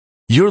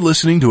You're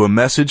listening to a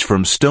message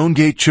from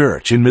Stonegate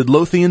Church in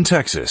Midlothian,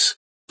 Texas.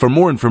 For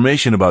more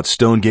information about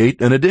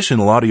Stonegate and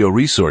additional audio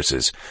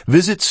resources,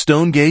 visit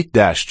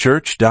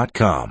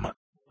stonegate-church.com.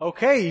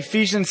 Okay,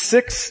 Ephesians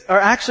 6, or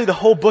actually the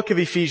whole book of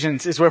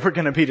Ephesians is where we're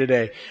going to be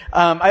today.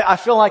 I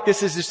feel like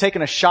this is just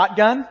taking a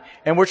shotgun,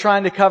 and we're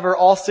trying to cover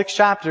all 6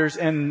 chapters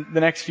in the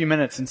next few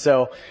minutes, and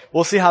so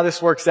we'll see how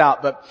this works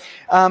out. But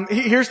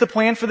here's the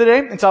plan for the day,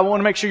 and so I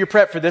want to make sure you're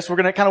prepped for this. We're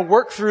going to kind of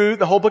work through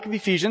the whole book of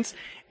Ephesians,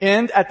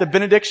 end at the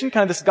benediction,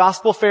 kind of this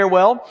gospel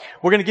farewell.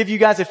 We're going to give you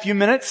guys a few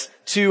minutes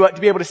to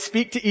be able to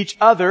speak to each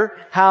other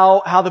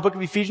how the book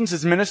of Ephesians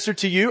has ministered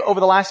to you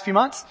over the last few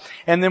months,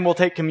 and then we'll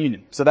take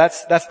communion. So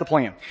that's the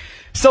plan.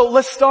 So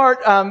let's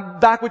start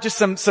back with just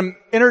some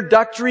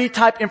introductory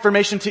type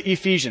information to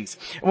Ephesians.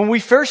 When we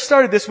first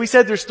started this, we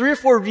said there's 3 or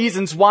 4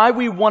 reasons why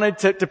we wanted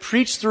to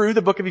preach through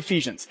the book of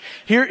Ephesians.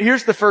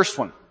 Here's the first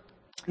one.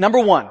 Number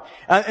 1,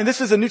 and this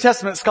is a New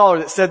Testament scholar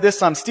that said this,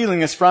 so I'm stealing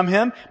this from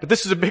him, but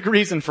this is a big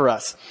reason for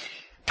us.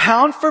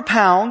 Pound for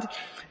pound,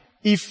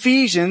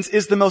 Ephesians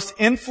is the most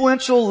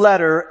influential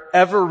letter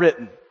ever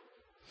written.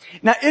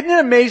 Now, isn't it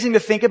amazing to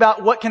think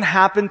about what can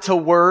happen to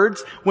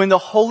words when the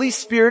Holy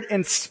Spirit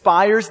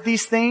inspires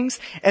these things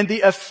and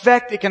the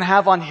effect it can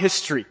have on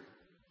history?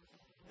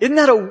 Isn't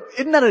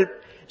that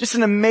just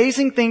an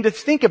amazing thing to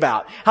think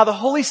about? How the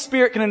Holy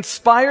Spirit can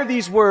inspire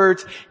these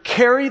words,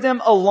 carry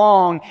them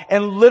along,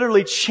 and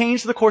literally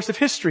change the course of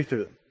history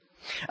through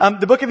them.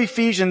 The book of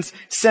Ephesians,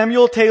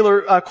 Samuel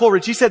Taylor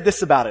Coleridge, he said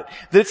this about it,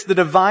 that it's the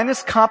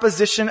divinest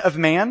composition of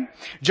man.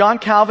 John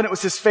Calvin, it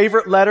was his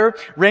favorite letter.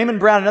 Raymond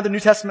Brown, another New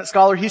Testament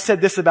scholar, he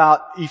said this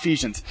about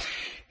Ephesians,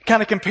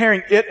 kind of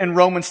comparing it and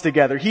Romans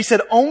together. He said,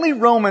 only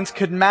Romans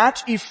could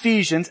match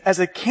Ephesians as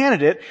a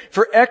candidate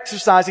for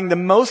exercising the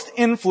most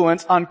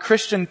influence on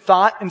Christian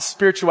thought and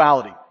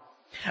spirituality.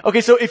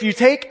 Okay, so if you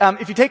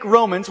take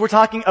Romans, we're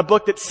talking a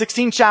book that's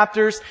 16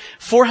 chapters,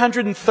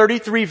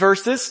 433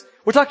 verses.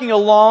 We're talking a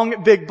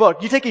long, big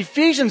book. You take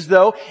Ephesians,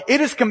 though,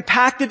 it is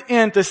compacted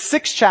into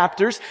 6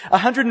 chapters,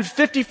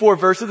 154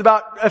 verses,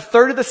 about a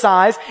third of the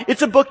size.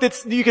 It's a book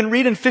that you can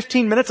read in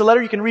 15 minutes, a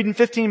letter you can read in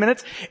 15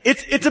 minutes.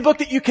 It's a book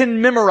that you can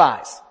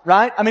memorize,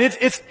 right? I mean,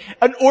 it's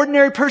an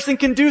ordinary person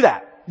can do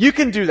that. You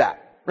can do that.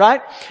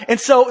 Right? And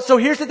so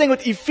here's the thing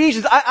with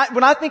Ephesians.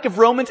 When I think of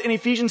Romans and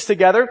Ephesians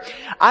together,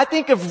 I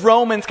think of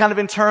Romans kind of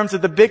in terms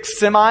of the big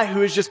semi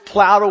who has just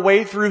plowed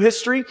away through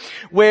history,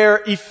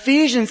 where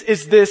Ephesians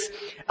is this,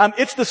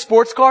 it's the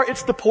sports car,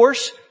 it's the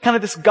Porsche, kind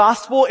of this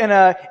gospel in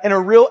a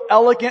real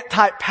elegant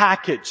type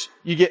package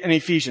you get in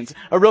Ephesians.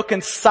 A real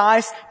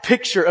concise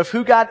picture of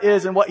who God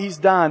is and what He's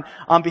done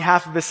on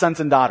behalf of His sons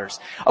and daughters.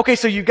 Okay,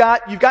 so you've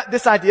got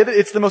this idea that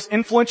it's the most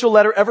influential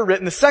letter ever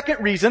written. The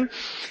second reason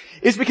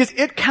is because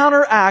it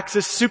counteracts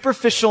a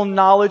superficial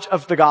knowledge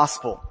of the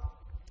gospel.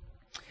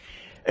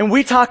 And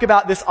we talk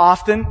about this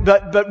often,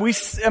 but we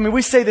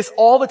say this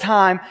all the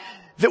time,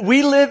 that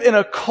we live in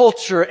a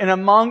culture and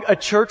among a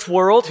church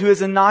world who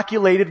is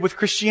inoculated with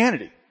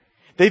Christianity.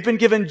 They've been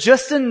given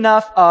just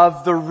enough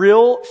of the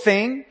real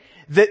thing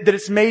that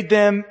it's made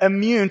them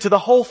immune to the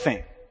whole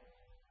thing.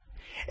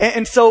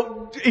 And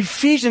so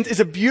Ephesians is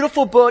a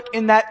beautiful book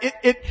in that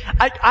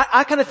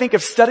I kind of think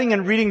of studying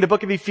and reading the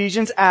book of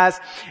Ephesians as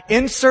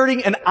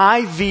inserting an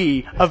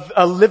IV of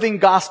a living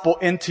gospel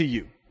into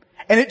you.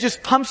 And it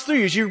just pumps through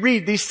you as you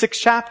read these 6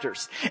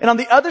 chapters. And on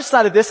the other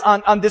side of this,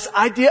 on this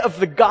idea of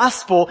the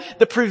gospel,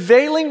 the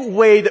prevailing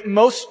way that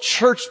most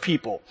church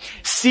people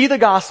see the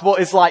gospel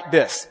is like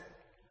this.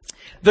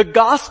 The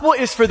gospel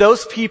is for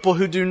those people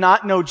who do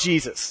not know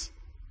Jesus.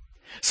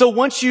 So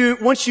once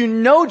you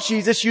know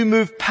Jesus, you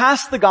move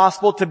past the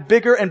gospel to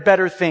bigger and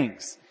better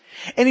things.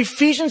 And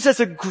Ephesians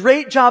does a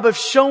great job of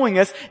showing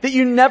us that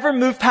you never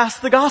move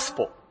past the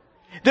gospel.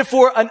 That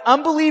for an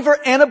unbeliever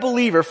and a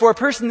believer, for a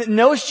person that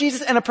knows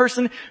Jesus and a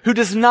person who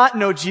does not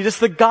know Jesus,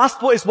 the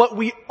gospel is what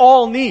we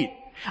all need.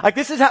 Like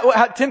this is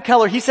how Tim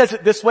Keller, he says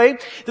it this way,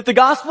 that the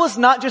gospel is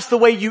not just the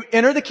way you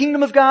enter the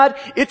kingdom of God,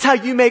 it's how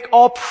you make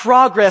all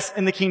progress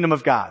in the kingdom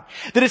of God.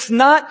 That it's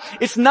not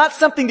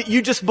something that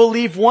you just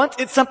believe once,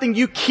 it's something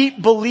you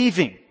keep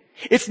believing.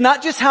 It's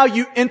not just how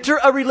you enter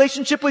a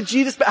relationship with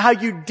Jesus, but how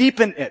you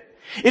deepen it.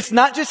 It's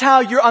not just how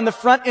you're on the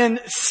front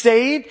end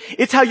saved,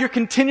 it's how you're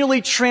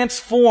continually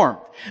transformed.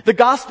 The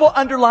gospel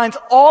underlines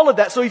all of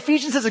that. So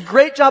Ephesians does a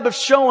great job of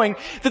showing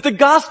that the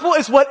gospel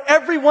is what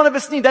every one of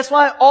us need. That's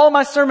why all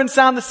my sermons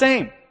sound the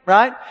same,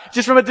 right?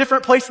 Just from a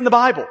different place in the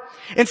Bible.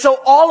 And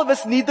so all of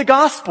us need the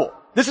gospel.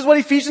 This is what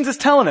Ephesians is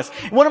telling us.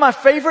 One of my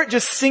favorite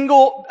just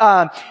single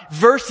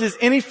verses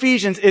in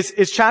Ephesians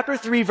is chapter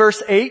 3,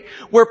 verse 8,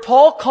 where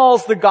Paul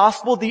calls the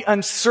gospel the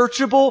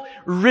unsearchable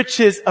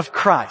riches of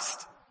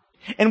Christ.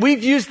 And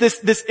we've used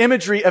this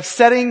imagery of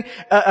setting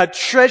a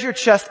treasure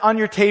chest on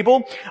your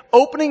table,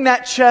 opening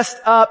that chest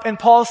up, and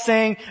Paul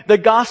saying the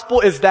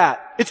gospel is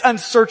that. It's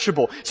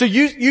unsearchable. So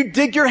you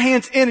dig your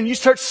hands in and you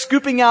start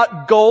scooping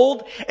out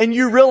gold, and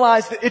you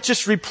realize that it's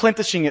just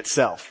replenishing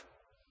itself.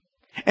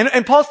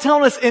 And Paul's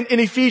telling us in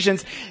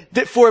Ephesians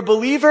that for a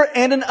believer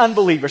and an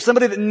unbeliever,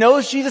 somebody that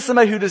knows Jesus,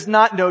 somebody who does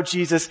not know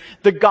Jesus,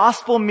 the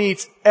gospel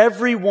meets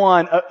every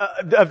one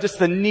of just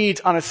the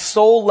needs on a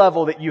soul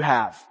level that you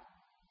have.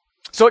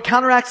 So it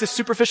counteracts the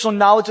superficial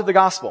knowledge of the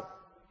gospel.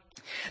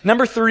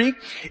 Number 3,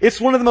 it's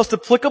one of the most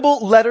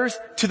applicable letters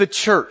to the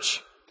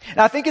church. And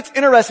I think it's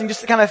interesting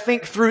just to kind of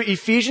think through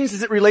Ephesians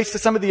as it relates to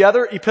some of the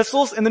other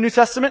epistles in the New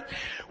Testament,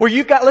 where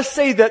you've got, let's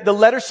say, the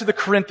letters to the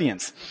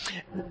Corinthians.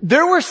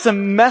 There were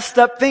some messed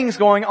up things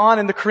going on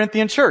in the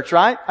Corinthian church,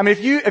 right? I mean,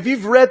 if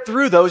you've read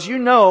through those, you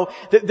know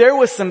that there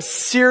was some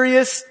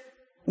serious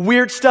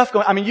weird stuff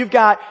going on. I mean, you've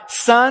got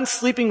sons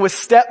sleeping with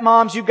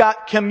stepmoms, you've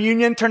got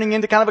communion turning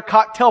into kind of a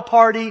cocktail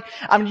party.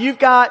 I mean, you've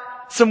got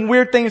some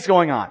weird things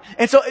going on.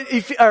 And so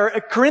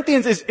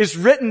Corinthians is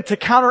written to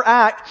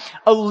counteract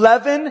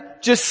 11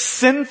 just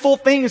sinful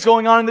things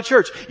going on in the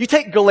church. You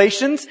take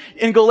Galatians.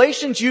 In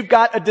Galatians, you've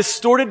got a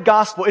distorted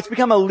gospel. It's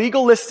become a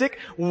legalistic,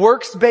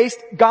 works-based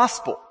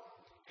gospel.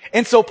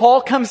 And so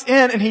Paul comes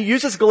in and he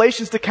uses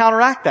Galatians to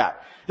counteract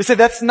that. They say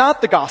that's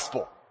not the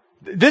gospel.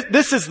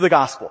 This is the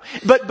gospel.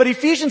 But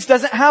Ephesians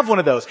doesn't have one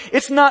of those.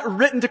 It's not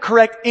written to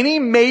correct any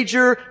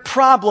major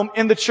problem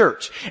in the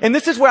church. And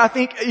this is where I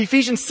think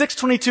Ephesians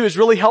 6:22 is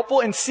really helpful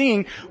in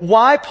seeing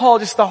why Paul,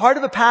 just the heart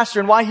of a pastor,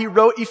 and why he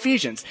wrote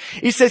Ephesians.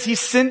 He says he's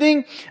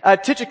sending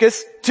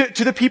Tychicus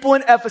to the people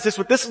in Ephesus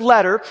with this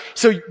letter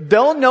so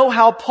they'll know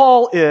how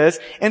Paul is,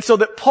 and so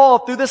that Paul,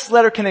 through this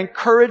letter, can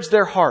encourage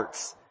their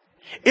hearts.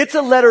 It's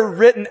a letter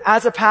written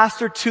as a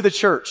pastor to the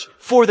church,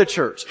 for the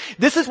church.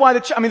 This is why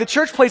the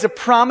church plays a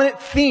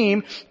prominent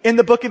theme in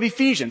the book of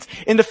Ephesians.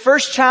 In the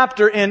first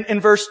chapter, in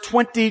verse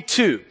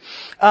 22,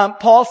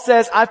 Paul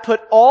says,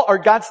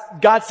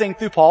 God's saying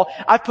through Paul,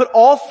 I've put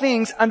all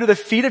things under the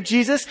feet of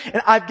Jesus,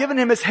 and I've given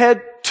him his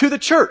head to the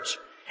church.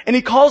 And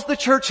he calls the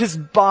church his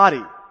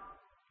body.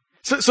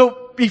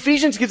 So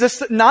Ephesians gives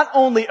us not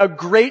only a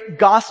great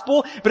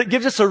gospel, but it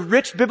gives us a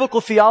rich biblical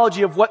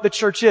theology of what the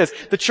church is.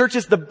 The church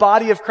is the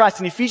body of Christ.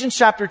 In Ephesians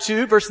chapter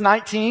 2, verse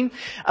 19,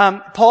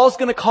 Paul's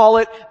going to call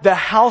it the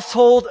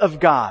household of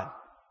God.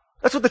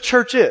 That's what the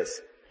church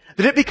is.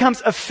 That it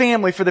becomes a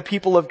family for the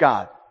people of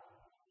God.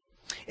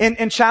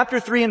 In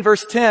chapter 3 and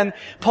verse 10,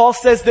 Paul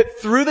says that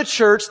through the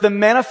church, the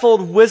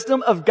manifold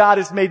wisdom of God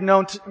is made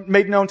known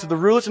to the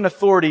rulers and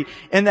authority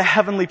in the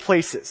heavenly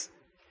places.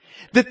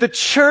 That the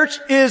church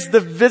is the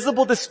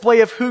visible display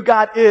of who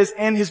God is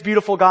and his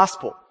beautiful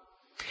gospel.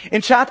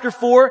 In chapter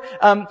 4,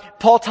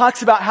 Paul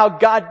talks about how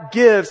God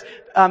gives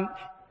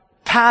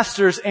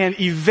pastors and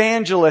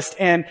evangelists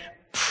and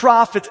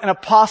prophets and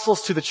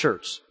apostles to the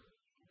church.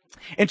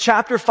 In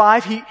chapter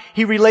 5,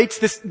 he relates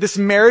this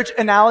marriage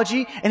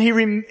analogy, and he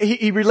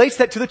relates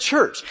that to the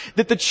church.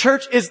 That the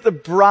church is the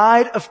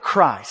bride of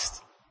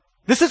Christ.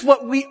 This is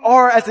what we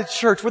are as a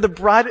church. We're the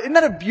bride. Isn't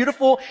that a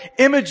beautiful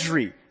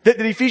imagery that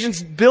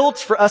Ephesians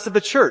builds for us of the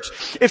church?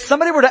 If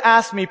somebody were to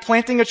ask me,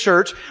 planting a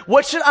church,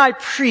 what should I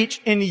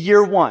preach in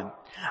year 1?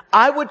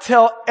 I would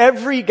tell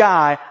every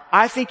guy,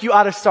 I think you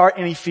ought to start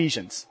in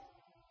Ephesians.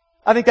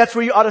 I think that's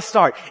where you ought to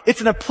start.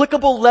 It's an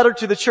applicable letter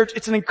to the church.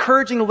 It's an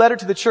encouraging letter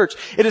to the church.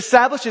 It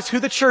establishes who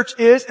the church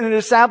is, and it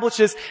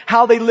establishes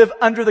how they live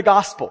under the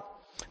gospel.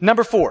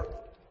 Number 4,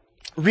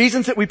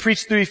 reasons that we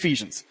preach through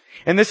Ephesians.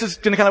 And this is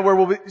kind of where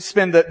we'll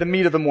spend the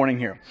meat of the morning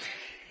here.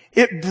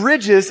 It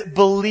bridges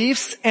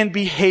beliefs and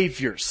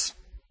behaviors.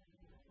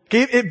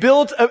 Okay? It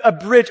builds a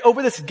bridge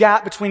over this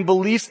gap between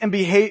beliefs and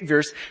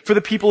behaviors for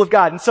the people of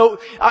God. And so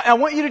I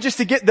want you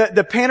to get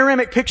the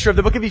panoramic picture of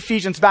the book of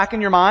Ephesians back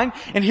in your mind.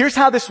 And here's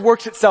how this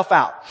works itself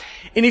out.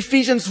 In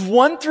Ephesians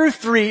 1 through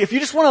 3, if you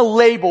just want to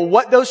label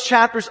what those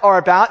chapters are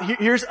about,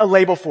 here's a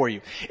label for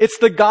you. It's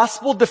the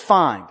gospel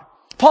defined.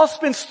 Paul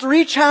spends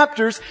 3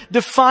 chapters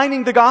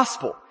defining the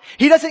gospel.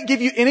 He doesn't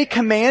give you any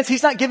commands.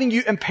 He's not giving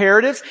you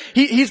imperatives.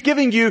 He's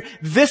giving you,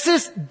 this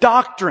is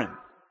doctrine.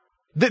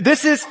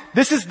 This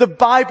is the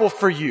Bible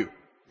for you.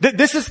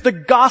 This is the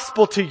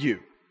gospel to you.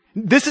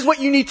 This is what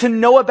you need to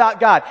know about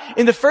God.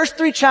 In the first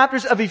 3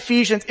 chapters of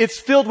Ephesians, it's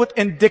filled with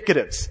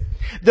indicatives.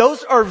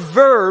 Those are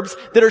verbs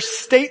that are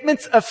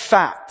statements of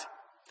fact.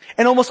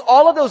 And almost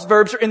all of those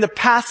verbs are in the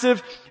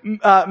passive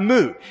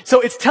mood. So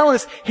it's telling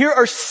us, here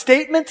are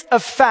statements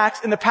of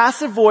facts in the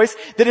passive voice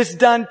that is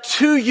done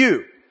to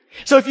you.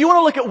 So if you want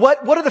to look at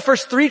what are the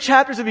first 3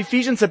 chapters of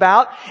Ephesians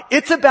about,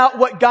 it's about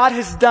what God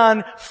has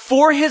done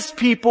for his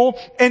people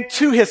and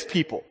to his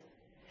people.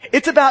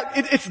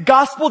 It's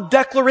gospel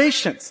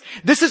declarations.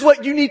 This is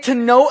what you need to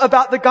know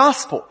about the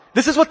gospel.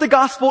 This is what the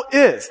gospel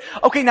is.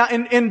 Okay, now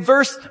in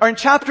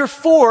chapter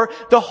 4,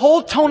 the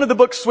whole tone of the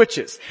book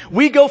switches.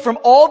 We go from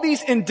all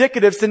these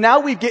indicatives to now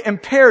we get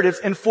imperatives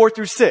in 4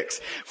 through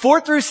 6.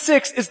 4 through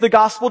 6 is the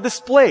gospel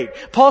displayed.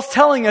 Paul's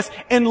telling us,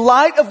 in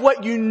light of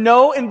what you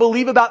know and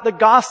believe about the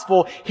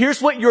gospel,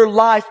 here's what your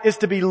life is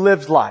to be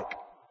lived like.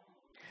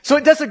 So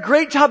it does a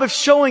great job of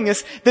showing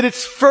us that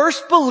it's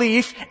first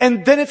belief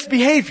and then it's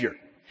behavior.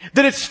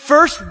 That it's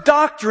first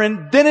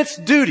doctrine, then it's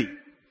duty.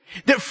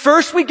 That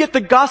first we get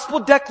the gospel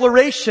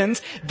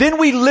declarations, then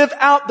we live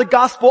out the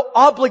gospel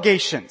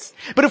obligations.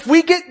 But if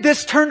we get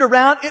this turned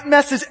around, it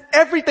messes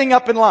everything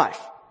up in life.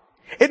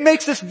 It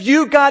makes us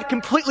view God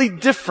completely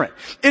different.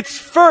 It's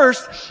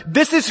first,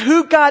 this is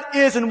who God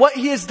is and what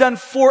He has done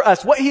for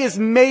us, what He has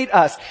made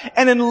us.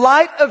 And in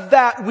light of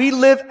that, we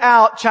live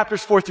out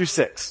chapters 4 through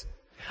 6.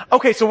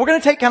 Okay, so we're going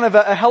to take kind of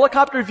a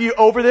helicopter view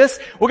over this.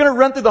 We're going to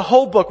run through the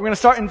whole book. We're going to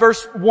start in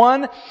verse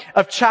 1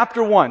 of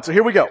chapter 1. So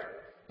here we go.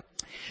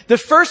 The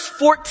first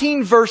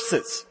 14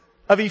 verses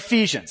of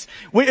Ephesians,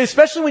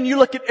 especially when you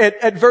look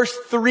at verse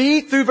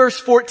 3 through verse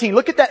 14,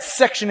 look at that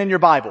section in your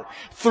Bible,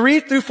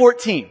 3 through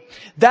 14.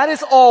 That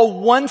is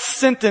all one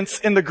sentence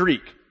in the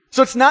Greek.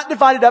 So it's not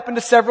divided up into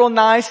several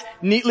nice,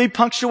 neatly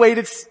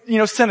punctuated,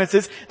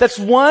 sentences. That's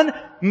one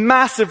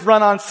massive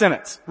run-on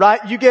sentence, right?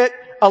 You get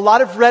a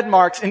lot of red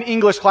marks in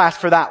English class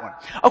for that one.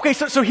 Okay,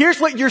 so here's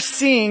what you're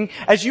seeing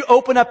as you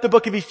open up the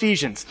book of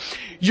Ephesians.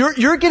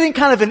 You're getting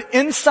kind of an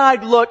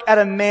inside look at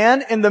a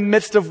man in the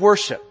midst of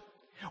worship.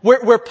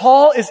 Where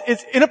Paul is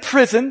in a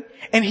prison,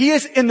 and he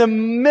is in the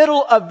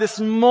middle of this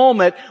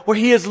moment where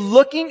he is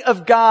looking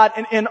of God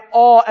and in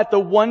awe at the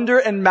wonder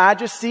and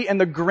majesty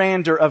and the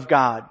grandeur of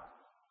God.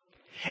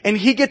 And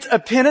he gets a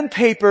pen and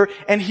paper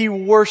and he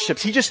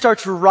worships. He just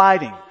starts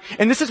writing.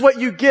 And this is what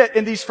you get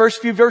in these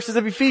first few verses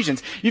of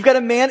Ephesians. You've got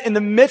a man in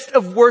the midst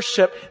of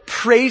worship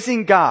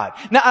praising God.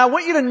 Now, I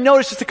want you to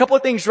notice just a couple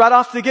of things right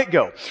off the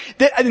get-go.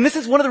 And this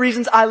is one of the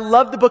reasons I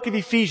love the book of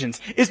Ephesians,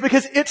 is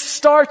because it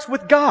starts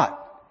with God.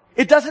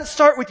 It doesn't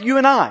start with you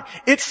and I.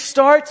 It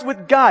starts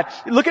with God.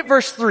 Look at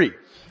verse 3.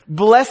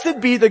 Blessed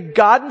be the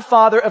God and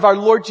Father of our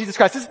Lord Jesus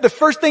Christ. This is the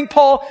first thing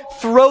Paul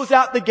throws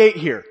out the gate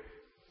here.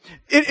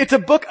 It's a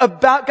book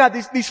about God.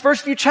 These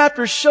first few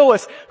chapters show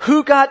us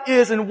who God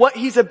is and what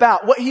He's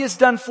about, what He has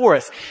done for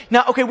us.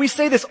 Now, okay, we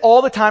say this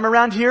all the time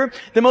around here.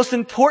 The most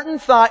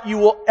important thought you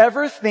will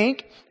ever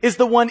think is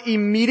the one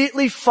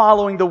immediately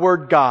following the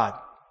word God.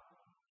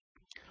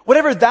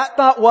 Whatever that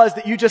thought was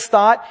that you just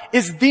thought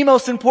is the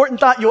most important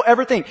thought you'll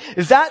ever think.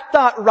 That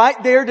thought right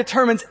there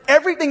determines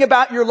everything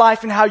about your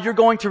life and how you're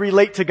going to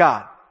relate to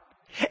God.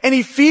 And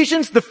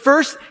Ephesians, the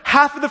first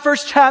half of the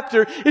first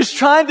chapter, is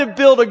trying to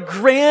build a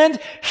grand,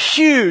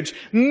 huge,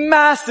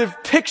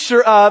 massive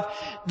picture of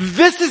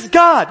this is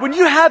God. When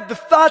you have the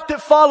thought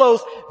that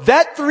follows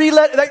that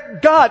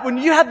God, when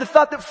you have the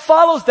thought that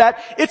follows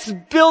that, it's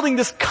building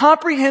this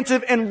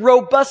comprehensive and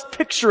robust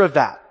picture of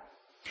that.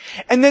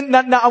 And then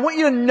now I want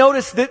you to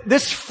notice that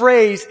this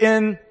phrase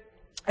in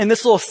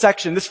this little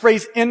section, this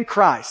phrase in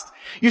Christ.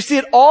 You see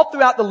it all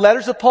throughout the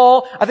letters of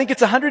Paul. I think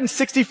it's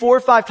 164 or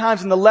 5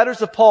 times in the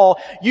letters of Paul.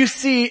 You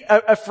see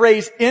a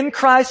phrase in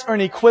Christ or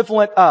an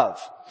equivalent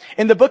of.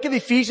 In the book of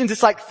Ephesians,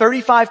 it's like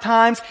 35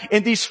 times.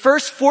 In these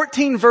first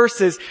 14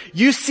 verses,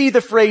 you see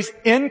the phrase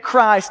in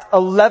Christ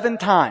 11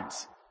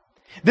 times.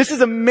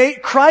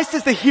 Christ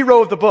is the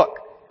hero of the book,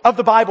 of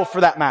the Bible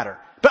for that matter.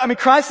 But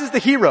Christ is the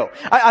hero.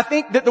 I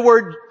think that the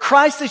word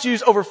Christ is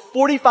used over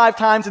 45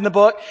 times in the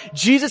book.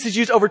 Jesus is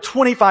used over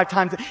 25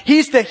 times.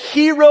 He's the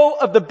hero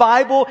of the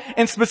Bible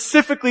and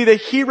specifically the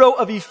hero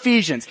of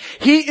Ephesians.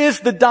 He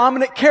is the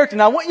dominant character.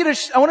 Now I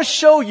want to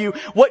show you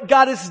what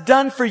God has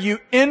done for you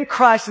in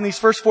Christ in these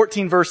first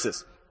 14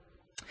 verses.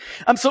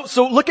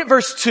 So look at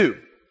verse 2.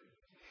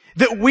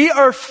 That we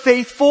are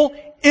faithful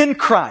in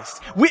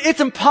Christ. It's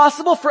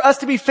impossible for us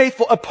to be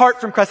faithful apart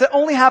from Christ. That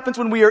only happens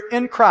when we are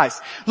in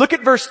Christ. Look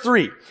at verse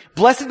 3.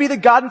 Blessed be the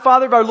God and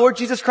Father of our Lord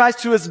Jesus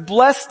Christ, who has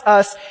blessed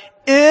us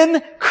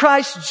in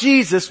Christ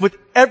Jesus with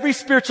every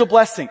spiritual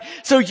blessing.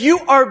 So you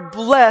are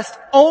blessed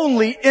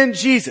only in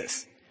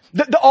Jesus.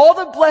 All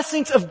the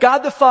blessings of God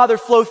the Father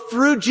flow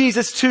through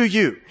Jesus to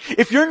you.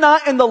 If you're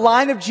not in the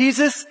line of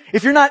Jesus,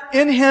 if you're not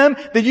in Him,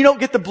 then you don't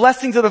get the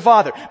blessings of the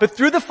Father. But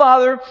through the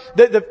Father,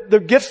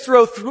 the gifts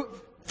flow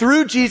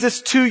through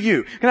Jesus to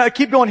you. Now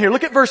keep going here.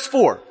 Look at verse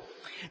 4.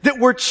 That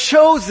we're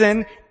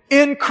chosen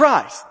in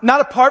Christ.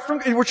 Not apart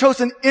from, we're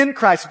chosen in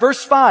Christ.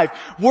 Verse 5.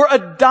 We're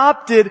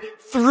adopted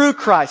through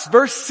Christ.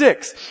 Verse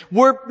 6.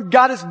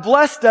 God has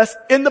blessed us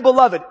in the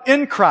beloved,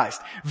 in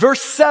Christ.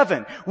 Verse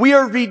 7. We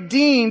are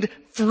redeemed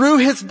through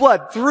His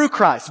blood, through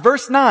Christ.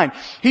 Verse 9.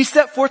 He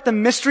set forth the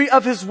mystery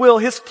of His will,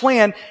 His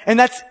plan, and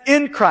that's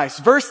in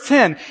Christ. Verse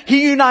 10.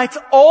 He unites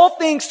all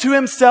things to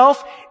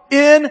Himself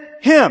in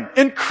Him,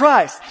 in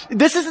Christ.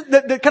 This is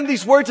the kind of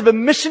these words of a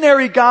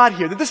missionary God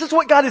here. That this is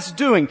what God is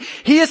doing.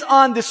 He is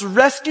on this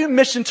rescue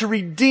mission to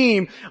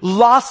redeem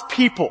lost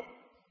people,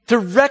 to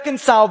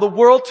reconcile the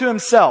world to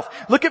Himself.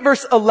 Look at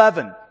verse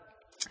 11.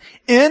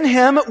 In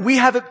Him we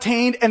have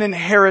obtained an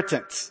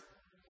inheritance.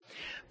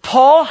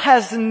 Paul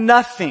has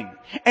nothing,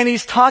 and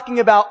he's talking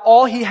about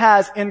all he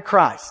has in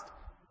Christ.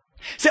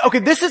 See, okay,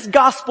 this is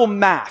gospel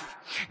math.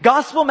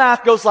 Gospel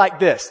math goes like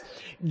this.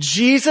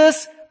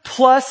 Jesus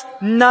plus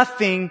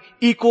nothing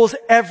equals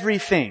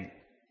everything.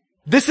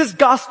 This is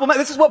gospel.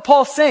 This is what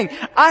Paul's saying.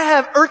 I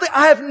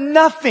have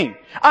nothing.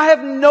 I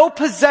have no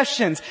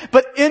possessions,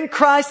 but in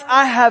Christ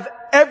I have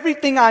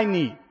everything I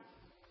need.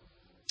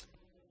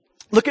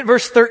 Look at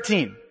verse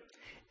 13.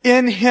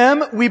 In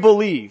Him we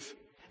believe.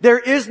 There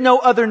is no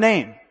other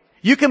name.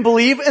 You can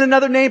believe in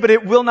another name, but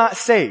it will not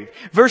save.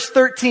 Verse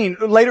 13,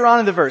 later on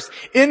in the verse,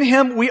 in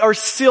Him we are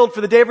sealed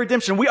for the day of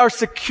redemption. We are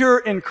secure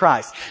in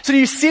Christ. So do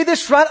you see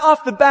this right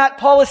off the bat?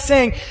 Paul is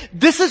saying,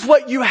 this is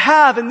what you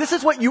have and this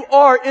is what you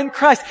are in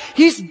Christ.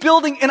 He's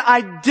building an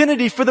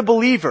identity for the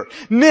believer.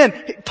 Men,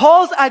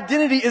 Paul's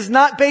identity is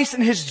not based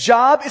in his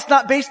job. It's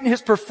not based in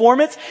his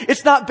performance.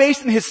 It's not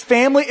based in his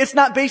family. It's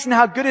not based in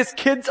how good his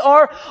kids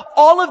are.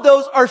 All of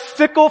those are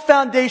fickle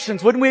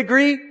foundations. Wouldn't we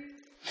agree?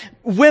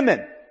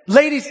 Women.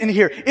 Ladies in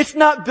here, it's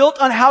not built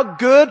on how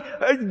good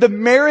the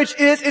marriage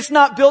is. It's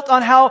not built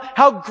on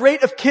how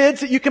great of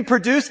kids that you can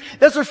produce.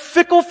 Those are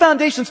fickle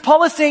foundations.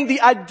 Paul is saying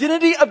the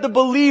identity of the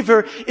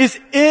believer is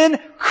in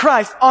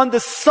Christ. On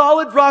the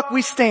solid rock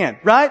we stand,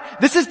 right?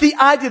 This is the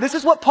idea. This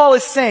is what Paul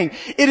is saying.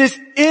 It is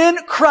in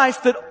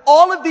Christ that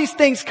all of these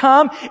things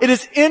come. It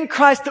is in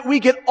Christ that we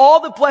get all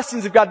the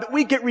blessings of God, that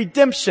we get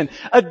redemption,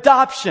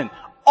 adoption.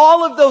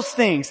 All of those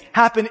things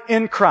happen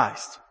in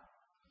Christ.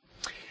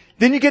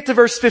 Then you get to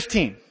verse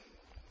 15.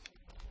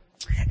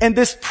 And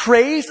this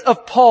praise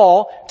of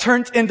Paul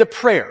turns into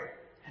prayer.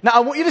 Now I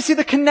want you to see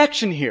the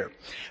connection here.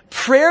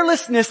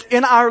 Prayerlessness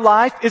in our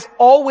life is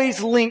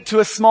always linked to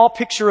a small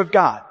picture of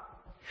God.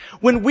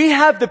 When we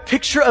have the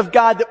picture of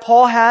God that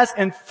Paul has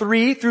in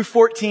 3 through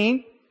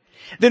 14,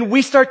 then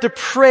we start to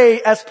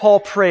pray as Paul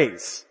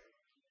prays.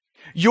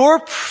 Your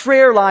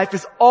prayer life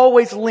is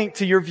always linked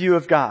to your view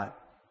of God.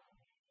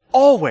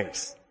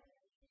 Always.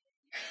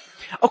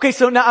 Okay,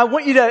 so now I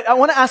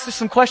want to ask you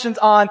some questions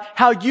on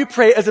how you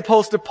pray as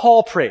opposed to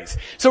Paul prays.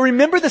 So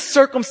remember the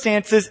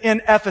circumstances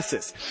in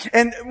Ephesus.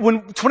 And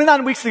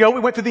 29 weeks ago, we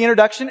went through the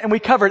introduction and we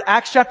covered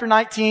Acts chapter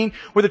 19,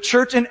 where the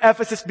church in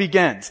Ephesus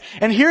begins.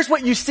 And here's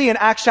what you see in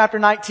Acts chapter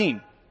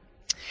 19.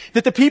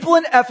 That the people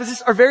in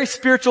Ephesus are very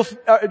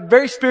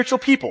spiritual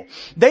people.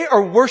 They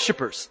are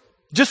worshipers.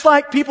 Just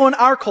like people in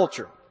our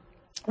culture.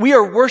 We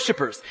are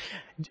worshipers.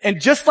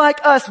 And just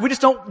like us, they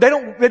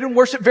didn't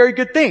worship very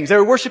good things. They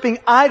were worshiping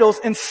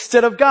idols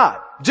instead of God.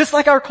 Just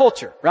like our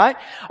culture, right?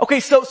 Okay,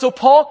 so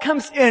Paul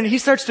comes in, he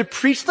starts to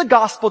preach the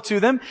gospel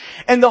to them,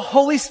 and the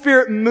Holy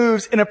Spirit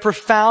moves in a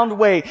profound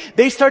way.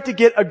 They start to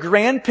get a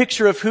grand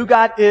picture of who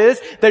God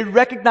is. They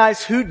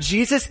recognize who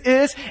Jesus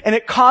is, and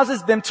it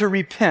causes them to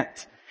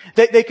repent.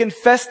 They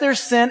confess their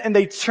sin and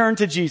they turn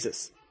to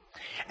Jesus.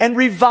 And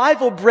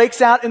revival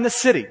breaks out in the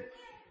city.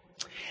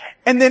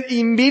 And then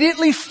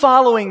immediately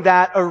following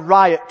that, a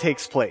riot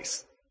takes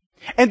place.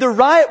 And the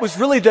riot was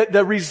really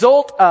the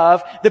result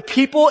of the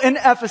people in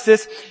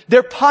Ephesus,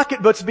 their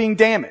pocketbooks being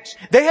damaged.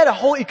 They had a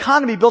whole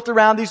economy built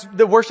around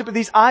the worship of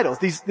these idols,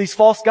 these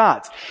false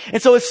gods.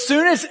 And so as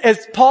soon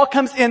as Paul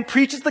comes in,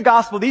 preaches the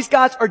gospel, these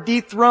gods are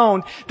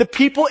dethroned. The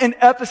people in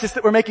Ephesus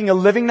that were making a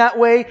living that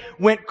way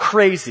went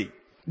crazy.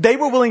 They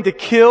were willing to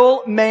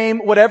kill, maim,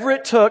 whatever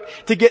it took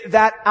to get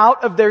that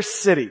out of their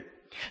city.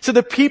 So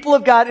the people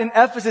of God in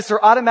Ephesus are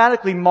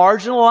automatically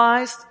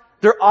marginalized.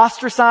 They're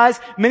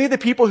ostracized. Many of the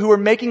people who were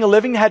making a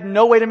living had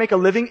no way to make a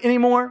living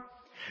anymore.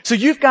 So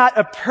you've got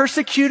a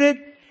persecuted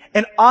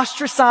and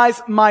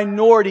ostracized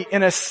minority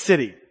in a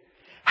city.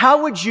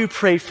 How would you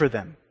pray for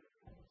them?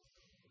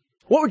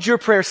 What would your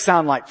prayer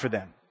sound like for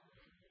them?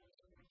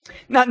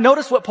 Now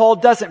notice what Paul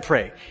doesn't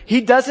pray.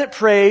 He doesn't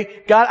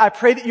pray, God, I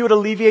pray that you would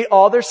alleviate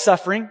all their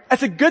suffering.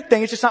 That's a good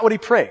thing. It's just not what he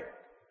prayed.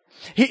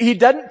 He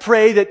doesn't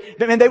pray that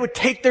they would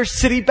take their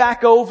city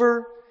back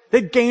over.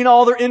 They'd gain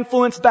all their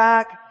influence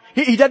back.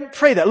 He doesn't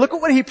pray that. Look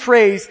at what he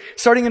prays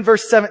starting in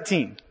verse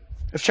 17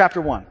 of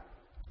chapter 1.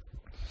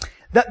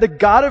 That the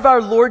God of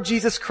our Lord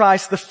Jesus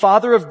Christ, the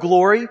Father of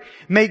glory,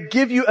 may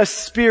give you a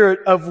spirit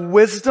of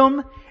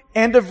wisdom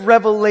and of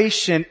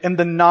revelation in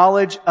the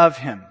knowledge of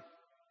Him.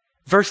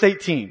 Verse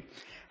 18.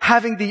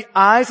 Having the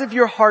eyes of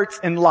your hearts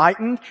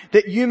enlightened,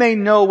 that you may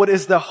know what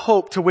is the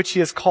hope to which He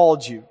has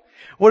called you.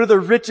 What are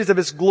the riches of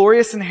His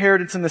glorious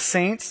inheritance in the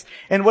saints?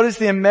 And what is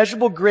the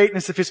immeasurable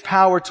greatness of His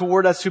power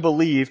toward us who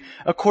believe,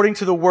 according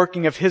to the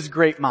working of His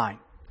great might?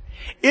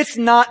 It's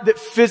not that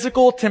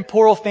physical,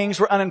 temporal things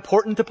were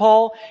unimportant to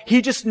Paul.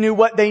 He just knew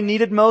what they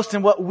needed most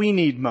and what we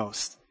need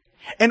most.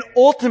 And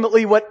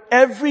ultimately, what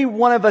every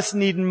one of us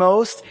need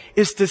most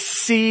is to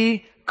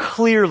see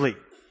clearly.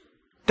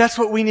 That's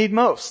what we need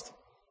most.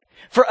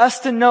 For us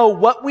to know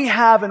what we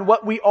have and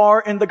what we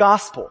are in the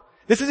gospel.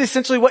 This is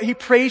essentially what he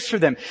prays for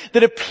them.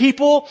 That a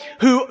people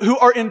who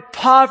are in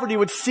poverty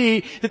would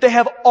see that they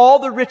have all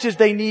the riches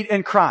they need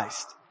in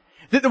Christ.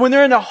 That when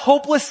they're in a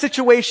hopeless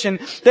situation,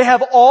 they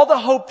have all the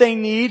hope they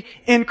need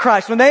in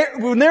Christ. When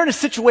they're in a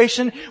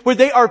situation where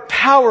they are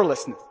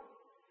powerless,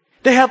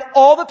 they have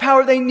all the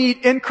power they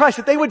need in Christ.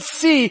 That they would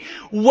see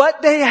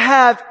what they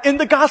have in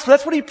the gospel.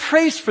 That's what he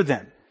prays for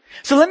them.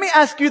 So let me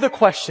ask you the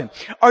question.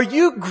 Are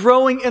you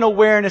growing in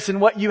awareness in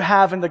what you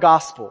have in the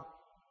gospel?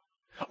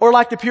 Or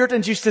like the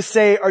Puritans used to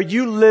say, are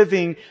you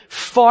living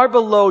far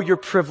below your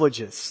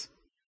privileges?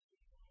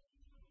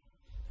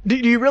 Do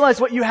you realize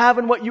what you have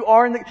and what you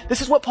are?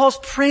 This is what Paul's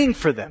praying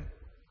for them.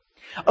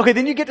 Okay,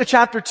 then you get to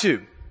chapter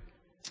 2.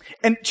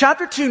 And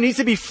chapter 2 needs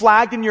to be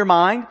flagged in your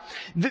mind.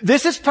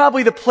 This is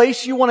probably the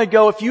place you want to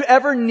go if you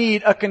ever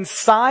need a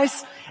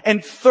concise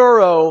and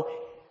thorough,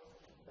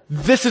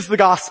 this is the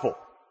gospel.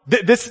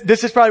 This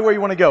is probably where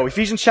you want to go.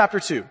 Ephesians chapter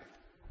 2.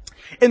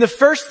 In the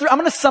first I'm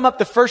going to sum up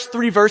the first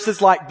 3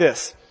 verses like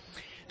this.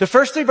 The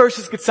first 3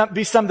 verses could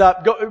be summed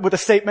up with a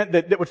statement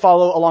that would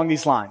follow along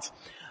these lines.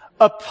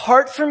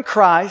 Apart from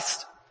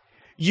Christ,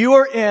 you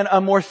are in a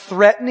more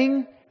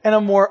threatening and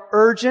a more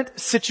urgent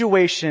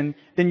situation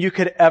than you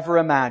could ever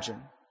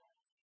imagine.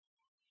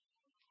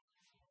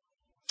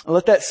 I'll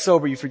let that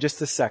sober you for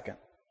just a second.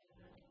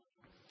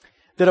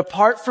 That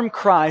apart from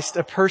Christ,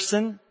 a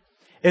person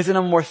is in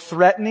a more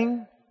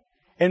threatening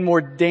and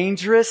more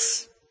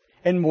dangerous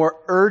and more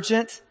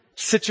urgent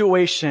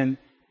situation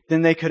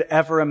than they could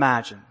ever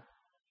imagine.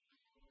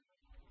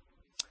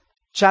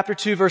 Chapter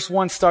 2 verse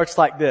 1 starts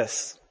like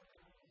this.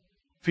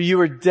 For you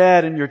are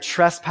dead in your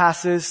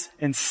trespasses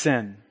and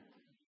sin.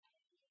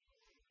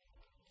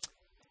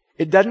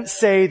 It doesn't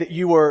say that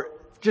you were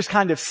just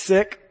kind of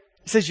sick.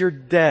 It says you're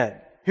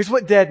dead. Here's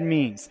what dead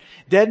means.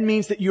 Dead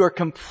means that you are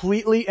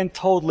completely and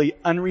totally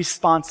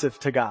unresponsive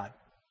to God.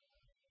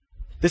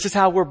 This is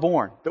how we're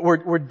born. That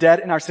we're dead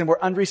in our sin. We're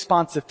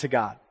unresponsive to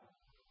God.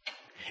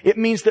 It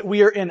means that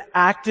we are in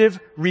active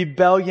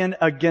rebellion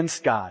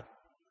against God.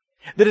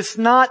 That it's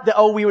not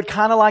that, we would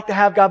kind of like to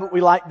have God, but we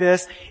like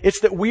this.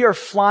 It's that we are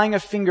flying a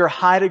finger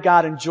high to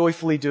God and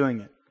joyfully doing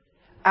it.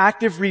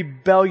 Active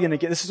rebellion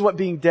again. This is what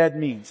being dead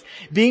means.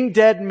 Being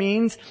dead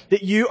means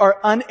that you are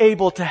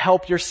unable to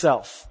help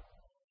yourself.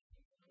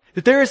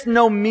 That there is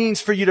no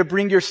means for you to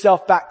bring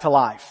yourself back to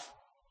life.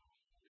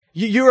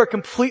 You are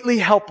completely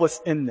helpless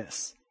in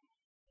this.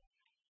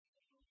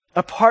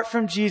 Apart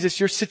from Jesus,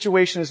 your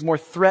situation is more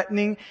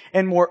threatening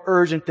and more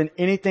urgent than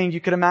anything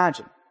you could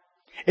imagine.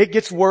 It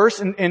gets worse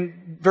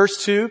in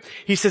verse 2.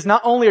 He says,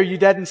 not only are you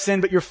dead in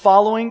sin, but you're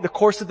following the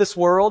course of this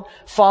world,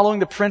 following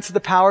the prince of the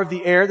power of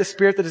the air, the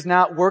spirit that is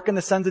now at work in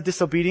the sons of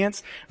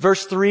disobedience.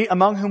 Verse 3,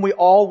 among whom we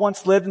all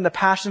once lived in the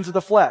passions of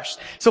the flesh.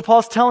 So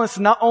Paul's telling us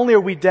not only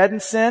are we dead in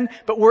sin,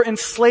 but we're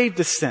enslaved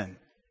to sin.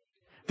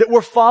 That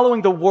we're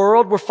following the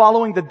world, we're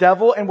following the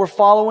devil, and we're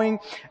following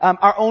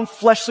our own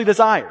fleshly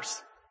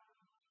desires.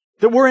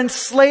 That we're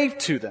enslaved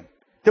to them.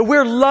 That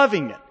we're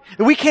loving it.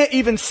 That we can't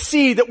even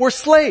see that we're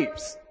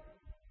slaves.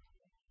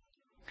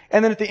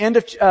 And then at the end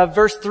of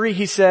verse 3,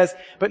 he says,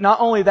 but not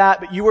only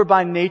that, but you were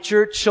by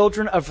nature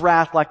children of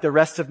wrath like the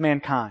rest of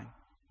mankind.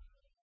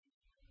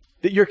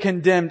 That you're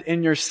condemned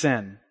in your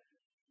sin.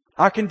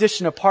 Our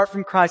condition apart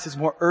from Christ is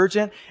more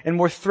urgent and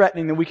more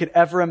threatening than we could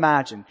ever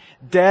imagine.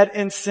 Dead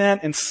in sin,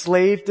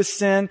 enslaved to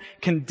sin,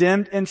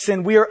 condemned in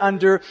sin. We are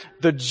under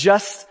the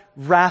just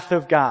wrath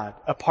of God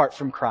apart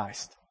from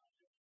Christ.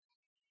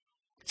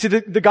 See,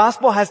 the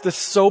gospel has to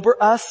sober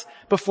us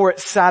before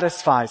it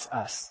satisfies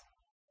us.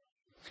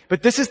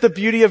 But this is the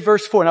beauty of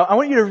verse 4. Now, I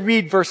want you to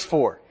read verse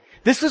 4.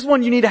 This is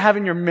one you need to have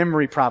in your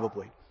memory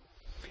probably.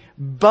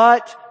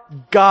 But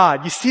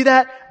God. You see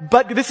that?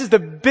 But this is the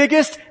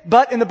biggest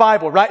but in the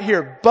Bible right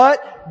here.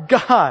 But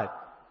God,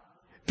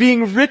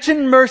 being rich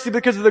in mercy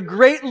because of the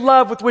great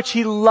love with which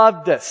He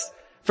loved us.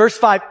 Verse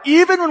 5,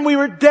 even when we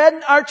were dead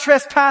in our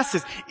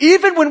trespasses,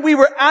 even when we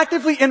were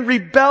actively in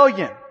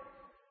rebellion,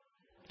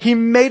 He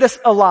made us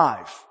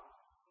alive.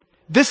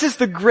 This is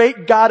the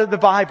great God of the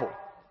Bible.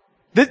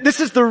 This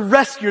is the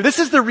rescuer. This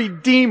is the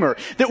redeemer.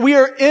 That we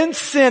are in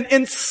sin,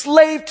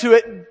 enslaved to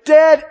it,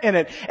 dead in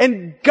it.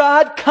 And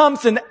God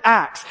comes and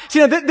acts. See,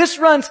 now this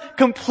runs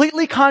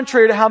completely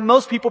contrary to how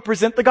most people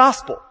present the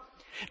gospel.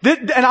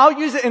 And I'll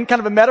use it in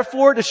kind of a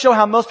metaphor to show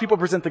how most people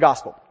present the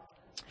gospel.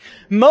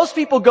 Most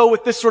people go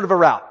with this sort of a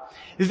route.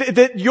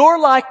 That you're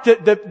like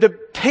the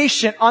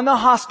patient on the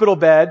hospital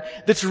bed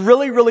that's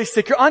really, really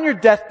sick. You're on your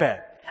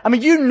deathbed. I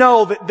mean, you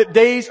know that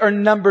days are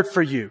numbered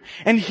for you.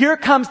 And here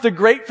comes the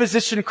great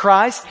physician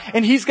Christ,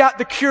 and He's got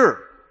the cure.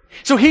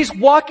 So He's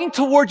walking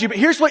towards you, but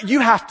here's what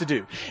you have to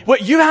do.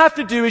 What you have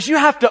to do is you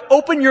have to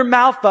open your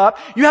mouth up,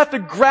 you have to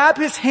grab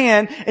His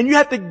hand, and you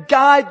have to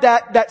guide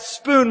that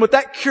spoon with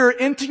that cure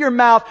into your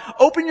mouth.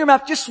 Open your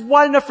mouth just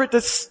wide enough for it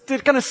to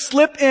kind of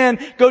slip in,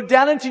 go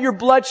down into your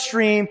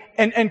bloodstream,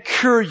 and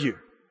cure you.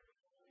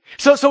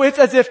 So it's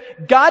as if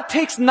God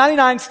takes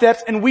 99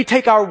 steps and we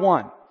take our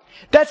one.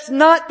 That's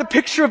not the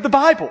picture of the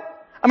Bible.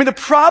 I mean, the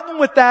problem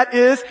with that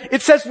is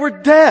it says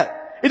we're dead.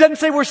 It doesn't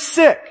say we're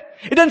sick.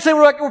 It doesn't say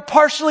we're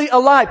partially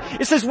alive.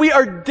 It says we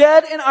are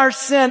dead in our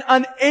sin,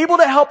 unable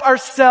to help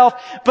ourselves,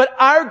 but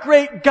our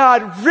great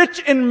God, rich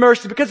in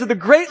mercy, because of the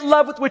great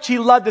love with which He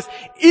loved us,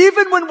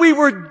 even when we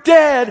were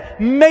dead,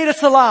 made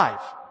us alive.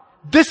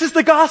 This is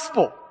the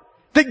gospel.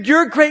 That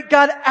your great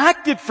God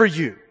acted for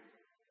you.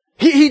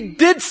 He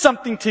did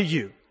something to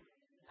you.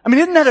 I mean,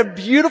 isn't that a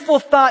beautiful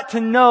thought to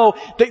know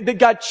that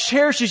God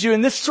cherishes you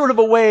in this sort of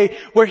a way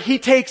where He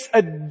takes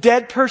a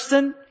dead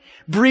person,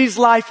 breathes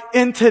life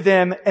into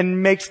them,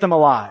 and makes them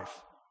alive?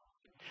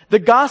 The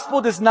gospel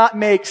does not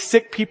make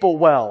sick people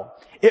well.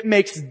 It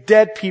makes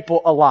dead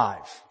people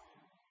alive.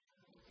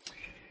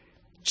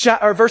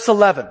 Verse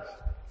 11.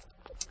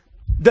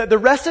 The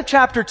rest of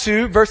chapter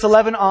 2, verse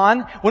 11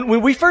 on,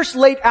 when we first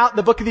laid out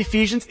the book of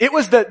Ephesians, it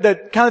was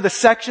the kind of the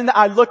section that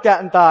I looked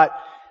at and thought,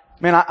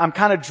 man, I'm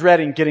kind of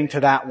dreading getting to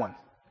that one.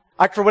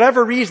 Like, for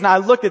whatever reason, I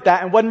looked at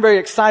that and wasn't very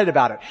excited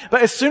about it.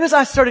 But as soon as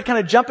I started kind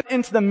of jumping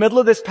into the middle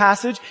of this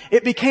passage,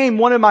 it became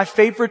one of my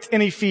favorites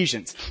in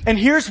Ephesians. And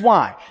here's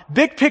why.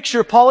 Big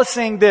picture, Paul is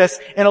saying this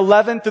in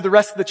 11 through the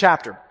rest of the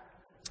chapter.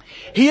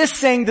 He is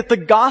saying that the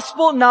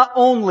gospel not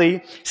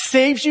only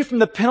saves you from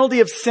the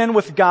penalty of sin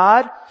with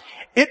God,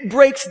 it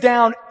breaks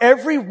down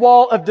every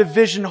wall of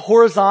division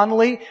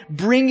horizontally,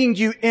 bringing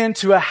you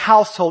into a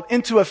household,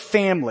 into a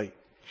family.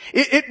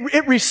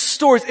 It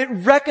restores, it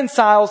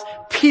reconciles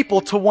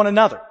people to one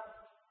another.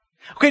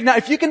 Okay, now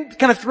if you can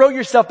kind of throw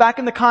yourself back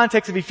in the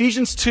context of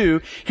Ephesians 2,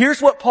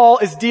 here's what Paul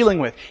is dealing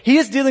with. He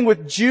is dealing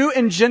with Jew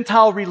and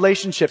Gentile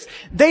relationships.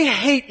 They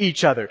hate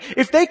each other.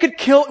 If they could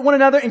kill one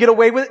another and get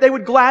away with it, they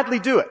would gladly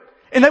do it.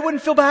 And they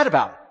wouldn't feel bad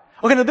about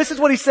it. Okay, now this is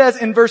what he says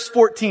in verse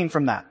 14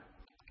 from that.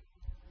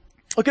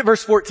 Look at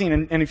verse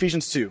 14 in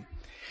Ephesians 2.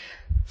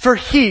 For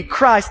he,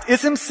 Christ,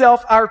 is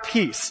himself our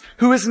peace,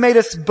 who has made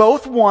us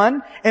both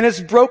one and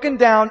has broken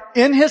down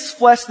in his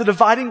flesh the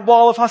dividing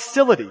wall of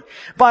hostility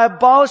by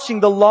abolishing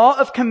the law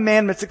of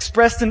commandments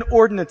expressed in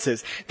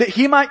ordinances, that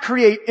he might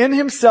create in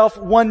himself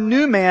one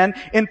new man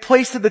in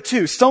place of the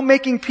two, so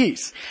making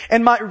peace,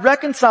 and might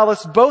reconcile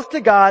us both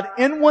to God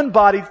in one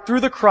body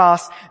through the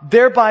cross,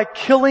 thereby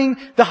killing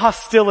the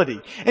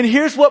hostility. And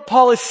here's what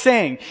Paul is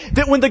saying,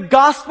 that when the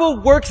gospel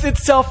works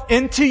itself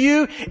into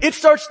you, it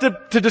starts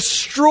to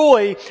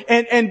destroy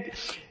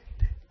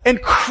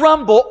and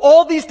crumble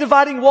all these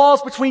dividing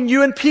walls between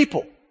you and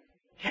people.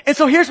 And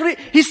so here's what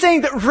he's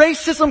saying, that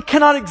racism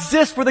cannot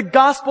exist where the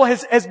gospel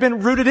has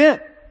been rooted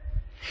in.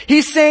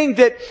 He's saying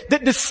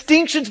that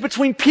distinctions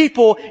between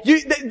people,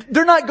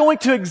 they're not going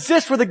to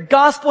exist where the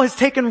gospel has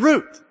taken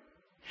root.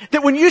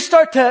 That when you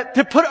start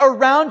to put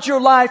around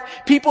your life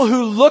people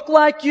who look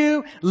like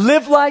you,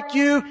 live like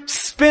you,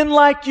 spin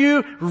like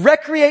you,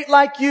 recreate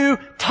like you,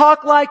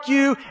 talk like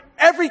you,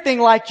 everything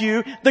like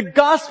you, the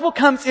gospel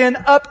comes in,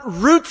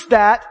 uproots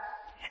that,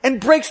 and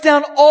breaks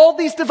down all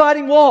these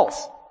dividing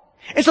walls.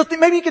 And so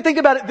maybe you can think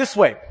about it this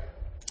way.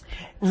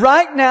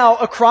 Right now,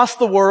 across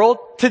the world,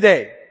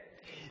 today,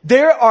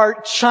 there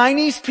are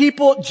Chinese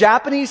people,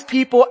 Japanese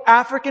people,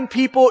 African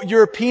people,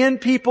 European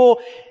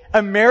people,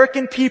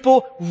 American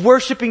people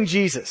worshiping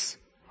Jesus.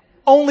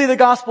 Only the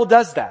gospel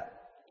does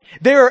that.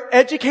 There are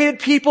educated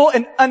people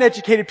and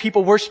uneducated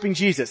people worshiping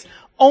Jesus.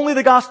 Only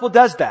the gospel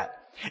does that.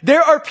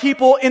 There are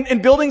people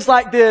in buildings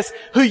like this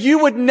who you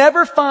would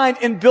never find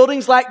in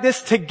buildings like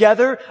this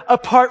together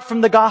apart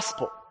from the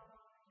gospel.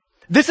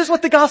 This is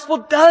what the gospel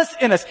does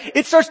in us.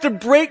 It starts to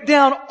break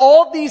down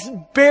all these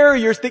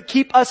barriers that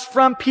keep us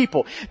from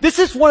people. This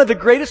is one of the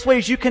greatest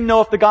ways you can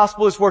know if the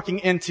gospel is working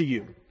into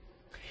you.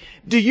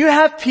 Do you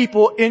have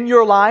people in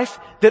your life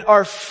that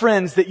are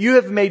friends that you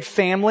have made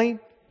family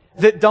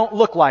that don't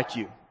look like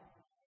you?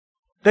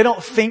 They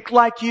don't think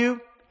like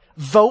you,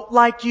 vote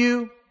like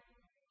you.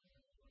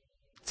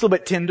 It's a little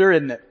bit tender,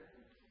 isn't it?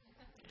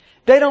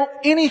 They don't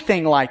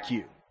anything like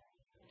you.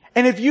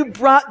 And if you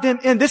brought them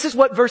in, this is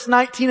what verse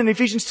 19 in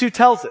Ephesians 2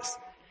 tells us.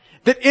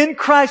 That in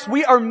Christ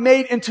we are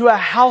made into a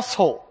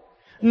household.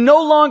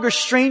 No longer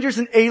strangers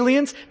and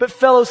aliens, but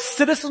fellow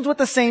citizens with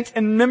the saints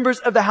and members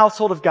of the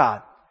household of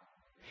God.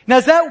 Now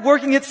is that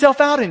working itself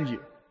out in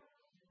you?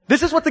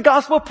 This is what the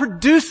gospel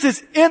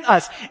produces in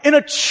us. In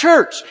a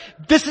church,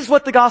 this is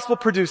what the gospel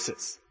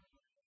produces.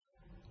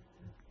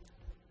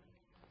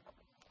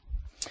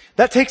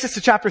 That takes us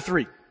to chapter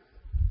 3.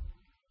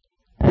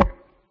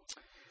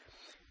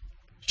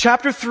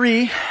 Chapter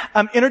 3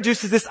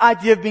 introduces this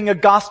idea of being a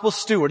gospel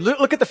steward.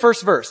 Look at the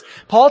first verse.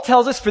 Paul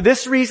tells us, for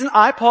this reason,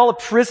 I, Paul, a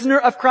prisoner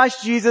of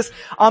Christ Jesus,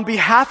 on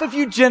behalf of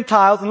you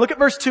Gentiles, and look at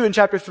verse 2 in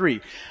chapter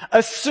 3,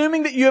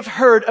 assuming that you have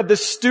heard of the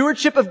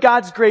stewardship of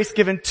God's grace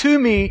given to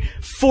me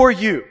for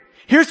you.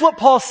 Here's what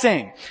Paul's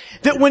saying,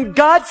 that when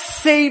God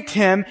saved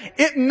him,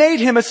 it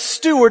made him a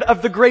steward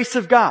of the grace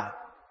of God.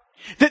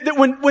 That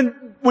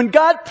when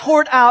God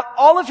poured out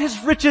all of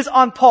his riches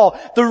on Paul,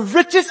 the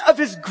riches of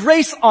his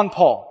grace on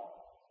Paul,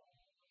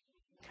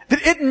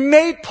 that it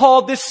made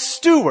Paul this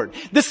steward,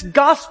 this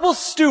gospel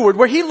steward,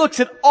 where he looks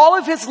at all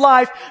of his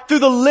life through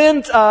the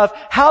lens of,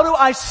 how do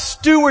I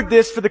steward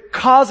this for the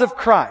cause of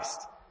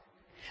Christ?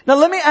 Now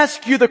let me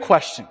ask you the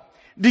question.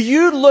 Do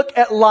you look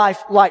at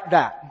life like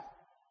that?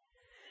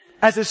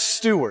 As a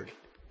steward?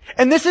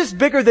 And this is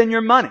bigger than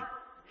your money.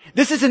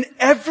 This is in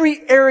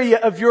every area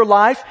of your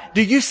life.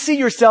 Do you see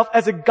yourself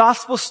as a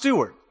gospel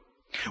steward?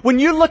 When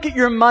you look at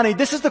your money,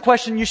 this is the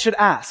question you should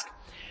ask.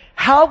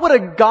 How would a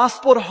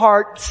gospel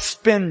heart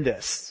spend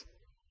this?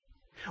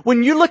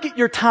 When you look at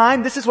your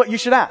time, this is what you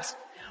should ask.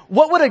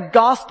 What would a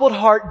gospel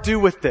heart do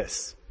with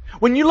this?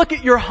 When you look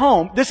at your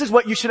home, this is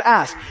what you should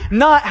ask.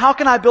 Not, how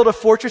can I build a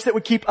fortress that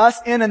would keep us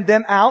in and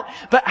them out?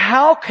 But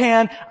how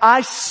can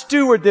I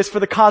steward this for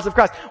the cause of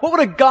Christ? What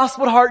would a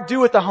gospel heart do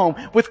with the home?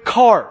 With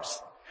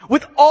cars?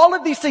 With all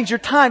of these things, your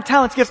time,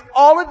 talents, gifts,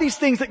 all of these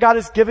things that God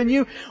has given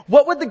you,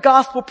 what would the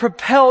gospel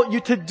propel you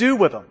to do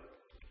with them?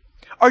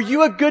 Are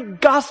you a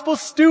good gospel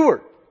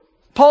steward?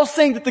 Paul's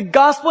saying that the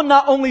gospel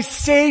not only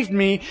saved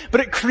me, but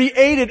it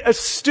created a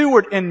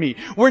steward in me.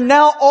 Where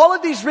now all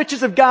of these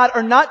riches of God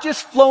are not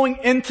just flowing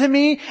into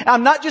me.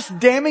 I'm not just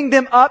damming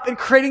them up and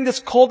creating this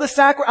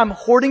cul-de-sac where I'm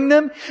hoarding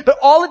them. But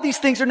all of these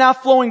things are now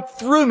flowing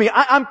through me.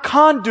 I'm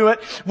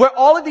conduit where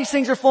all of these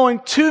things are flowing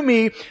to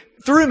me,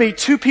 through me,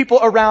 to people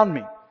around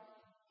me.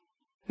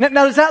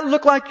 Now does that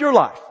look like your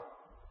life?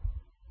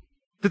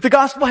 That the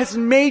gospel has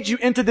made you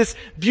into this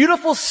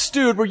beautiful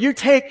steward where you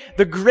take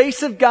the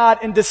grace of God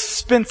and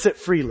dispense it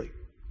freely.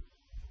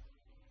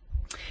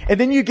 And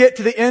then you get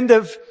to the end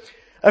of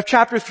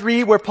chapter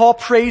 3 where Paul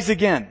prays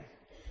again.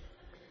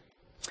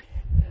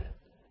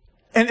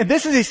 And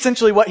this is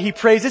essentially what he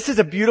prays. This is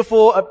a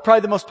beautiful,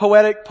 probably the most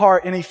poetic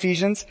part in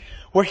Ephesians,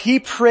 where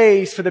he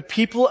prays for the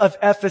people of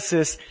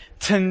Ephesus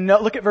to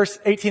know, look at verse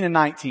 18 and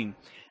 19,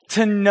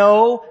 to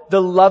know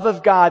the love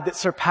of God that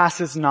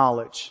surpasses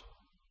knowledge.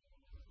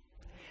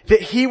 That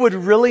he would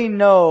really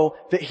know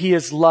that he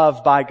is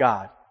loved by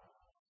God.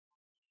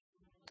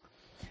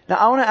 Now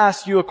I want to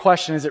ask you a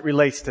question as it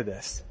relates to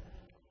this.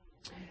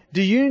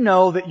 Do you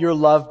know that you're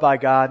loved by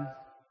God?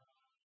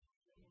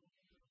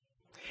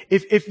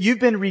 If you've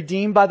been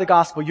redeemed by the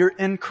gospel, you're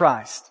in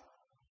Christ.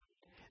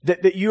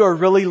 That you are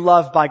really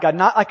loved by God.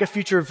 Not like a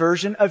future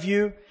version of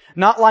you.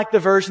 Not like the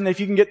version that if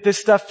you can get this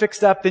stuff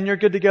fixed up, then you're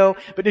good to go.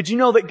 But did you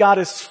know that God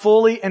is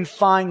fully and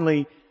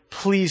finally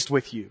pleased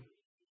with you?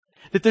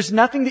 That there's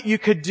nothing that you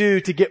could do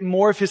to get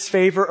more of His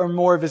favor or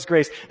more of His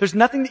grace. There's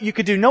nothing that you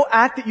could do, no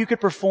act that you could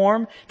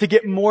perform to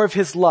get more of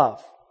His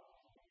love.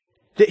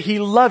 That He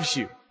loves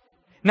you.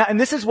 Now, and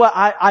this is what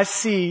I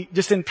see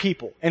just in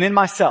people and in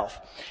myself.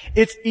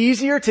 It's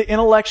easier to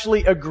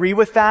intellectually agree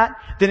with that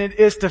than it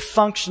is to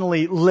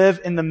functionally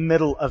live in the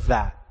middle of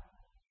that.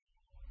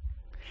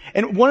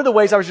 And one of the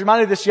ways, I was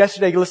reminded of this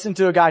yesterday, listening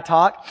to a guy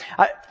talk.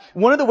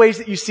 One of the ways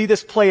that you see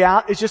this play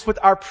out is just with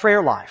our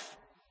prayer life.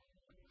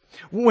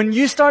 When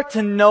you start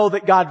to know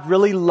that God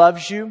really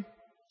loves you,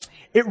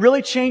 it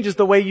really changes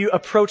the way you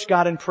approach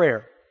God in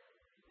prayer.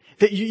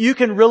 That you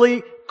can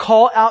really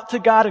call out to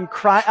God and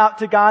cry out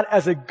to God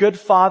as a good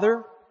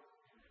father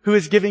who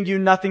is giving you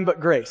nothing but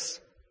grace.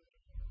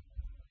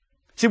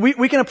 See,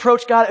 we can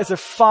approach God as a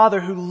father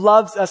who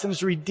loves us and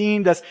has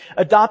redeemed us,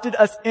 adopted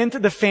us into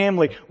the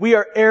family. We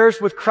are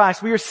heirs with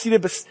Christ. We are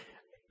seated.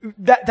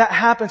 That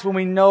happens when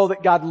we know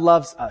that God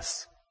loves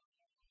us.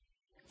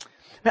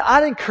 Now,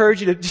 I'd encourage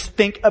you to just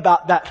think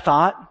about that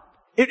thought.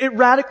 It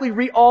radically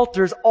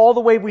realters all the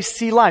way we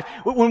see life.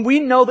 When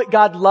we know that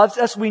God loves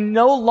us, we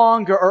no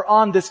longer are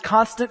on this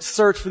constant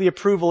search for the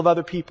approval of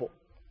other people.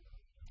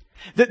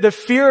 The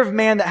fear of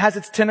man that has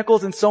its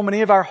tentacles in so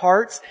many of our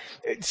hearts,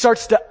 it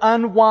starts to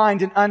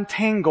unwind and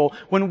untangle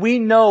when we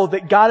know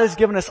that God has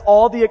given us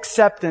all the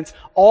acceptance,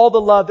 all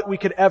the love that we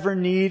could ever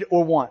need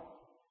or want.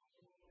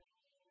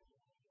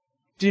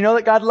 Do you know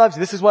that God loves you?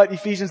 This is what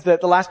Ephesians, the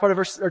last part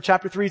of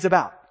chapter 3 is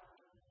about.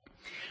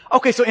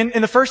 Okay, so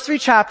in the first 3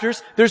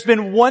 chapters, there's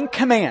been one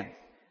command.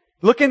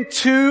 Look in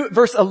 2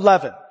 verse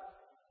 11.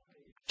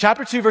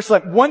 Chapter 2 verse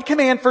 11. One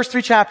command, first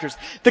 3 chapters.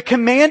 The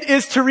command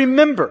is to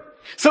remember.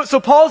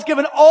 So Paul's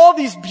given all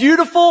these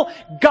beautiful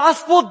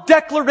gospel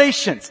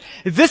declarations.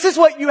 This is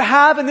what you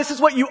have and this is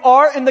what you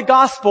are in the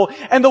gospel.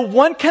 And the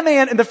one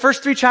command in the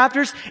first 3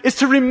 chapters is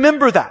to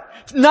remember that.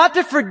 Not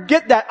to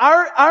forget that.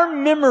 Our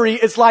memory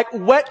is like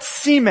wet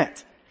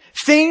cement.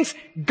 Things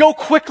go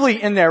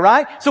quickly in there,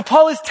 right? So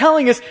Paul is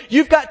telling us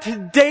you've got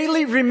to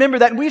daily remember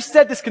that. And we've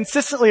said this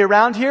consistently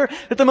around here,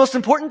 that the most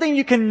important thing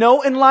you can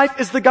know in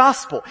life is the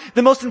gospel.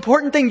 The most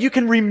important thing you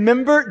can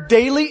remember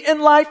daily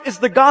in life is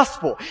the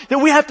gospel. That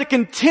we have to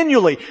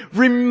continually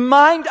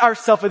remind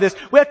ourselves of this.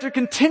 We have to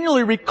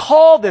continually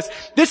recall this.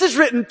 This is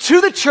written to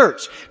the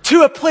church,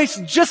 to a place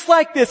just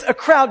like this, a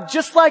crowd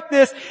just like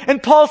this.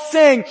 And Paul's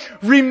saying,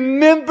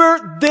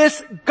 remember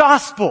this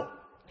gospel.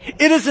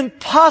 It is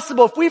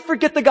impossible. If we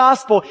forget the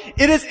gospel,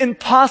 it is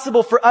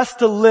impossible for us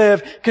to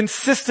live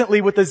consistently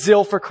with a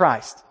zeal for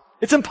Christ.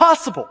 It's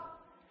impossible.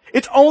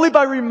 It's only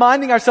by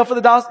reminding ourselves of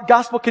the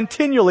gospel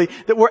continually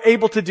that we're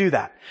able to do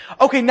that.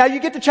 Okay, now you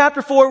get to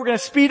chapter 4. We're going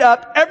to speed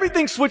up.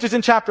 Everything switches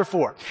in chapter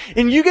 4.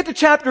 And you get to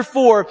chapter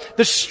 4,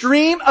 the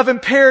stream of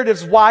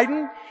imperatives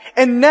widen.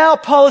 And now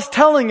Paul is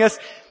telling us,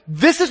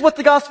 this is what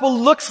the gospel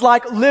looks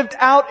like lived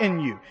out in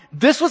you.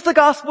 This was the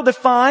gospel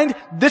defined.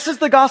 This is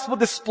the gospel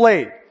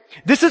displayed.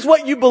 This is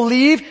what you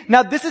believe.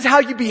 Now this is how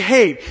you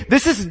behave.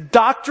 This is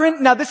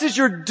doctrine. Now this is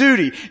your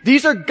duty.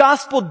 These are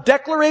gospel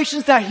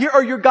declarations. Now here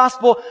are your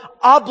gospel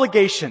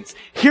obligations.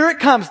 Here it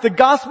comes. The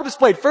gospel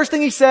displayed. First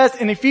thing he says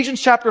in Ephesians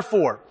chapter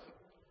 4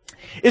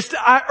 is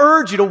I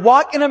urge you to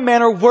walk in a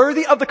manner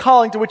worthy of the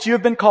calling to which you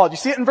have been called. You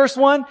see it in verse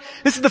 1?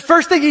 This is the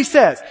first thing he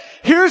says.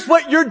 Here's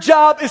what your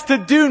job is to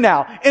do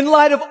now. In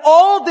light of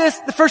all this,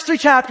 the first 3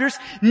 chapters,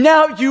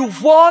 now you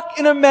walk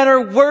in a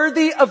manner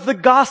worthy of the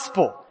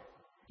gospel.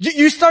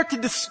 You start to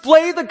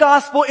display the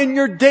gospel in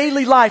your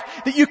daily life,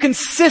 that you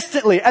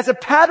consistently, as a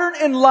pattern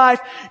in life,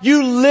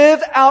 you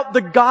live out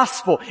the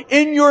gospel.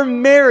 In your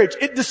marriage,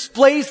 it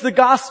displays the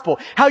gospel.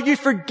 How you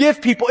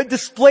forgive people, it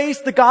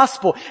displays the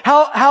gospel.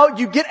 How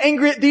you get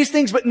angry at these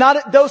things, but not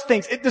at those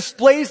things, it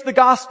displays the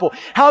gospel.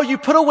 How you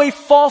put away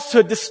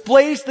falsehood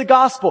displays the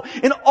gospel.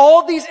 In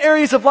all these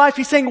areas of life,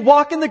 he's saying,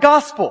 walk in the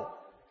gospel.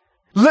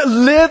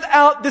 Live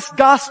out this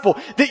gospel,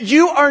 that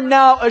you are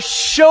now a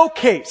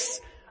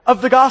showcase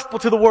of the gospel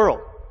to the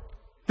world.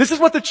 This is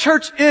what the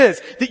church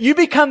is, that you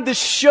become this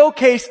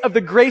showcase of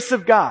the grace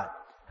of God,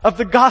 of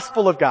the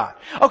gospel of God.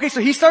 Okay, so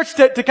he starts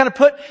to kind of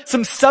put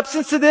some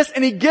substance to this,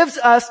 and he gives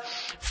us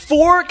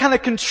 4 kind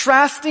of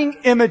contrasting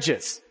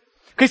images.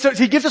 Okay, so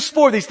he gives us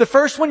 4 of these. The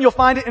first one, you'll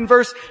find it in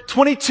verse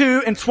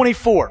 22 and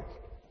 24.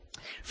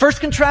 First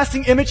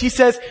contrasting image, he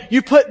says,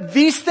 you put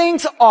these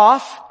things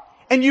off,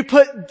 and you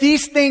put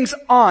these things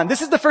on.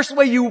 This is the first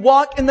way you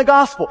walk in the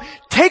gospel.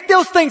 Take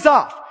those things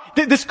off,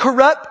 this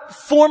corrupt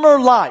former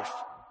life,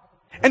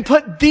 and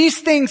put these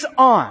things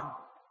on.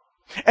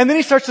 And then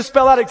he starts to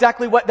spell out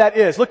exactly what that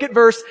is. Look at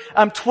verse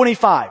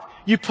 25.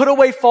 You put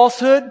away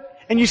falsehood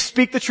and you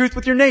speak the truth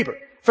with your neighbor.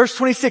 Verse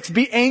 26,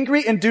 be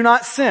angry and do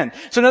not sin.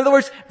 So in other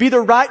words, be the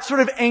right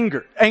sort of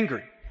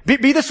angry.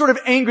 Be the sort of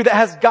anger that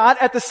has God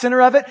at the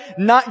center of it,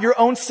 not your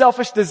own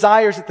selfish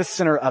desires at the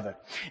center of it.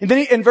 And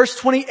then in verse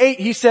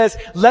 28, he says,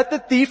 let the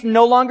thief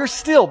no longer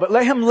steal, but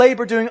let him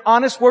labor doing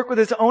honest work with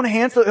his own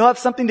hands so that he'll have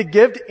something to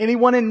give to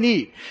anyone in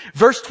need.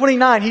 Verse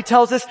 29, he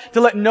tells us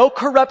to let no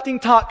corrupting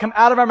talk come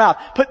out of our mouth.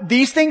 Put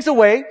these things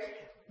away,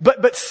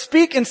 but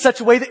speak in such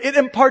a way that it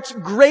imparts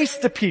grace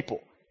to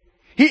people.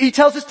 He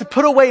tells us to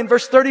put away, in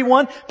verse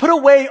 31, put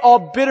away all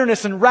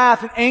bitterness and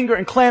wrath and anger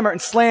and clamor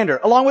and slander,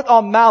 along with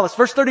all malice.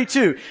 Verse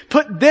 32,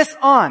 put this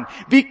on.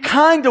 Be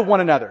kind to one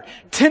another,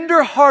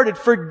 tender-hearted,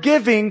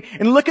 forgiving,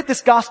 and look at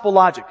this gospel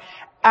logic.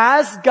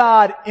 As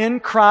God in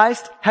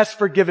Christ has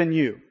forgiven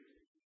you.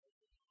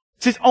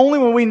 See, it's only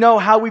when we know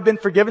how we've been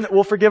forgiven that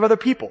we'll forgive other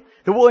people,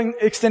 that we'll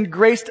extend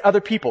grace to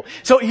other people.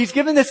 So he's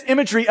given this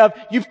imagery of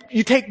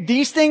you take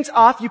these things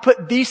off, you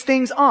put these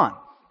things on.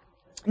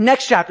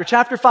 Next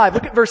chapter 5,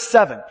 look at verse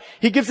 7.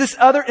 He gives this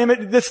other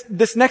image,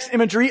 this next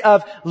imagery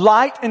of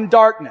light and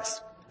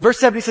darkness. Verse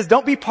 7, he says,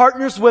 don't be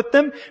partners with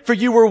them, for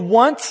you were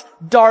once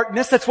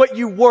darkness. That's what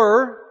you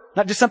were,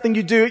 not just something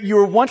you do. You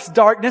were once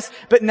darkness,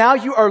 but now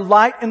you are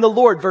light in the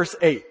Lord, verse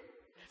 8.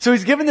 So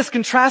he's given this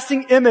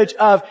contrasting image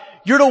of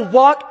you're to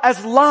walk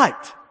as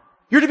light.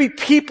 You're to be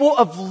people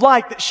of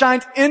light that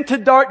shines into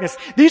darkness.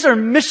 These are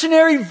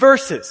missionary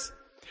verses.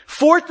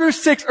 4 through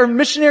 6 are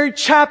missionary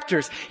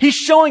chapters. He's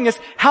showing us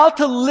how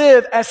to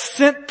live as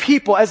sent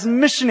people, as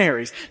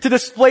missionaries, to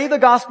display the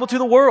gospel to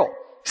the world.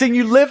 Saying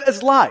you live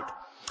as light.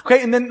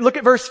 Okay, and then look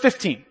at verse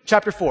 15,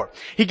 chapter 4.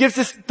 He gives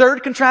this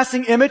third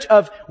contrasting image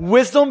of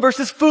wisdom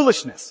versus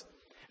foolishness.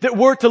 That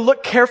we're to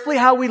look carefully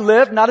how we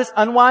live, not as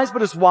unwise,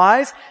 but as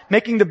wise,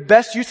 making the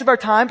best use of our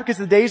time because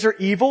the days are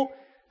evil.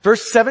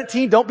 Verse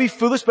 17, don't be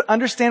foolish, but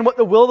understand what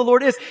the will of the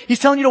Lord is. He's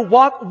telling you to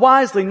walk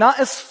wisely, not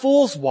as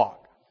fools walk.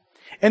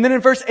 And then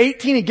in verse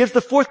 18, he gives the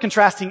fourth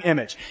contrasting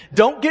image.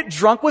 Don't get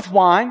drunk with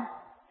wine,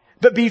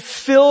 but be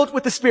filled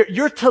with the Spirit.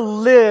 You're to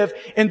live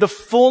in the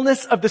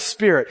fullness of the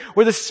Spirit,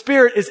 where the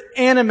Spirit is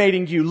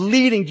animating you,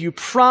 leading you,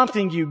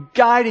 prompting you,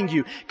 guiding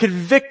you,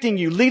 convicting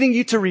you, leading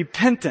you to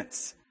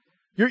repentance.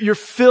 You're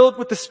filled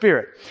with the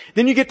Spirit.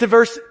 Then you get to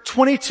verse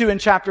 22 in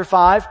chapter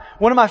 5,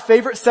 one of my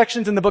favorite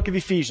sections in the book of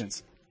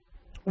Ephesians.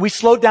 We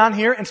slowed down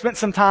here and spent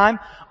some time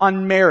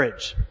on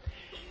marriage.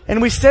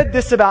 And we said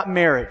this about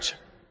marriage.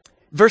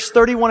 Verse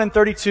 31 and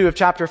 32 of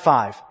chapter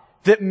 5,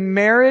 that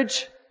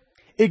marriage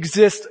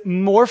exists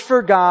more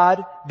for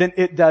God than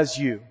it does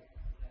you.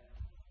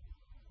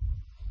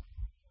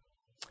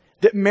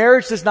 That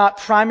marriage does not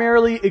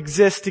primarily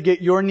exist to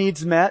get your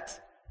needs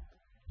met,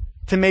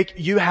 to make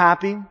you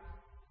happy,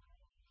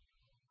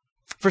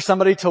 for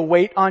somebody to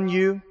wait on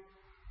you,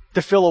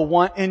 to fill a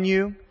want in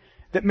you.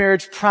 That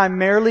marriage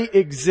primarily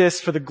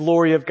exists for the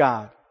glory of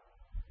God.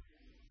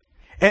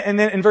 And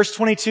then in verse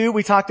 22,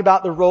 we talked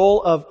about the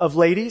role of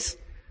ladies.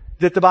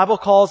 That the Bible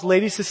calls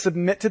ladies to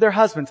submit to their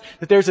husbands.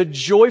 That there's a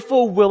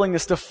joyful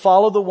willingness to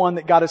follow the one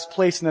that God has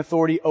placed in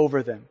authority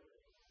over them.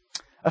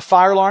 A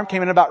fire alarm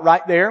came in about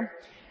right there.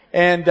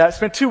 And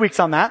spent 2 weeks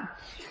on that.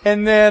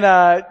 And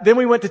then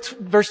we went to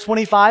verse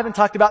 25 and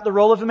talked about the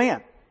role of a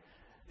man.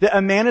 That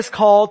a man is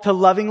called to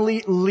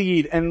lovingly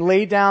lead and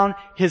lay down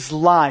his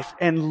life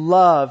and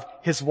love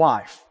his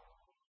wife.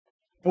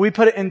 And we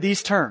put it in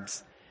these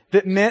terms.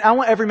 That men, I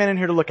want every man in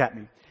here to look at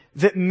me.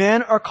 That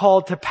men are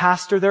called to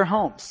pastor their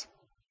homes.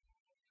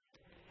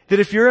 That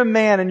if you're a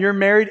man and you're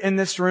married in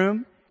this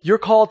room, you're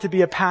called to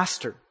be a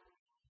pastor.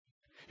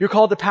 You're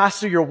called to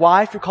pastor your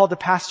wife. You're called to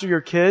pastor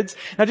your kids.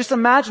 Now just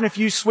imagine if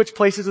you switch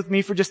places with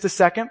me for just a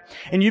second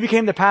and you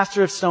became the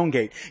pastor of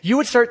Stonegate. You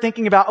would start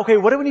thinking about, okay,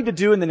 what do we need to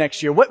do in the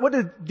next year? What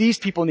do these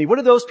people need? What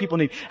do those people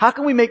need? How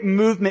can we make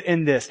movement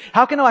in this?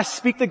 How can I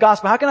speak the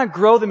gospel? How can I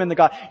grow them in the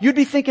God? You'd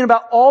be thinking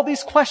about all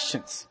these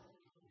questions.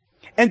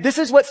 And this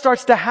is what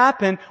starts to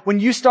happen when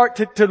you start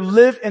to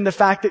live in the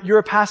fact that you're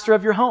a pastor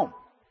of your home.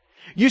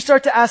 You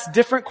start to ask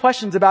different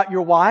questions about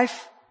your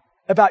wife,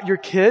 about your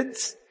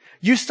kids.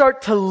 You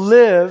start to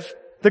live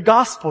the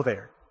gospel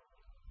there.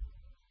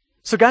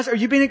 So guys, are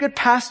you being a good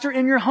pastor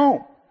in your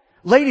home?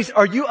 Ladies,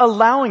 are you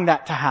allowing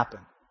that to happen?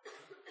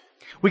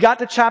 We got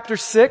to chapter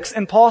 6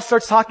 and Paul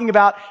starts talking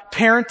about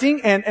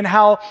parenting and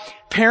how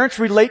parents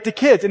relate to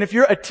kids. And if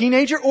you're a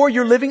teenager or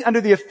you're living under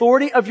the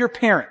authority of your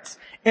parents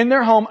in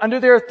their home, under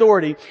their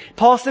authority,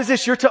 Paul says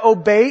this, you're to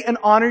obey and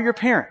honor your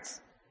parents.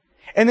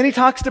 And then he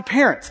talks to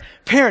parents.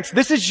 Parents,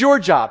 this is your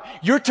job.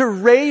 You're to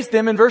raise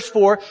them, in verse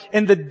 4,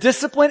 in the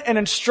discipline and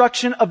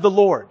instruction of the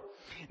Lord.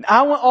 And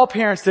I want all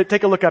parents to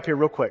take a look up here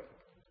real quick.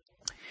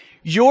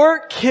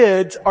 Your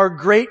kids are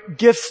great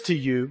gifts to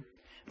you,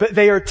 but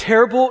they are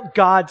terrible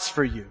gods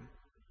for you.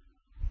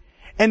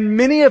 And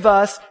many of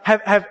us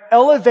have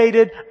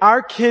elevated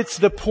our kids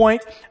to the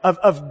point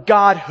of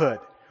godhood,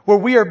 where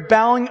we are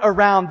bowing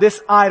around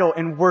this idol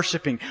and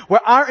worshiping,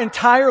 where our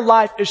entire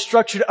life is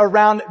structured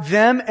around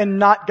them and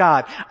not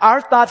God.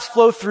 Our thoughts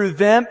flow through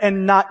them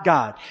and not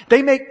God.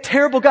 They make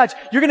terrible gods.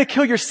 You're going to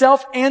kill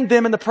yourself and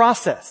them in the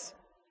process.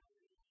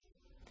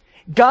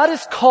 God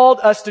has called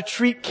us to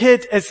treat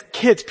kids as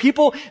kids,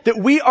 people that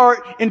we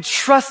are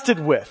entrusted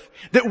with,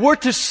 that we're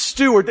to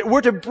steward, that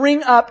we're to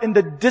bring up in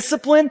the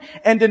discipline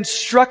and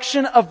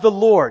instruction of the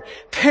Lord.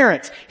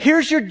 Parents,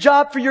 here's your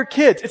job for your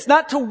kids. It's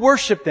not to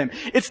worship them.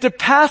 It's to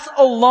pass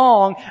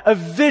along a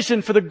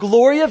vision for the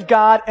glory of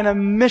God and a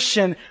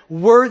mission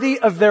worthy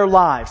of their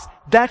lives.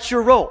 That's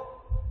your role.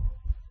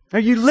 Are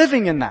you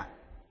living in that?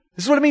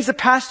 This is what it means to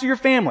pastor your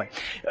family.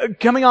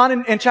 Coming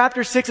on in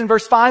chapter 6 and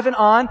verse 5 and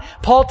on,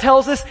 Paul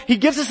tells us, he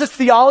gives us this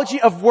theology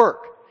of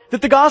work.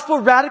 That the gospel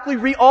radically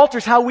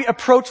re-alters how we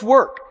approach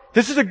work.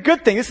 This is a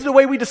good thing. This is the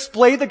way we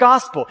display the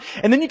gospel.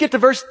 And then you get to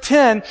verse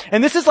 10,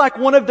 and this is like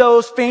one of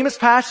those famous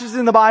passages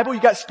in the Bible. You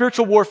got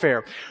spiritual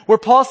warfare, where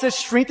Paul says,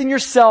 strengthen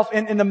yourself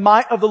in the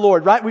might of the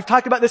Lord, right? We've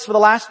talked about this for the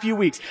last few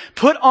weeks.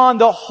 Put on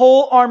the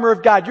whole armor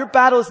of God. Your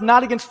battle is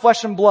not against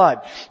flesh and blood.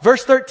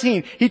 Verse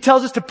 13, he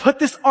tells us to put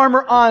this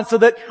armor on so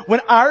that when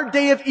our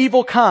day of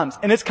evil comes,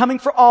 and it's coming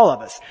for all of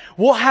us,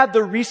 we'll have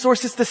the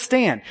resources to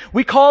stand.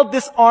 We called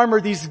this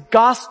armor these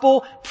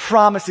gospel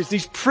promises,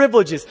 these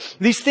privileges,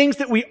 these things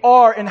that we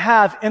are and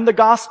have in the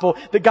gospel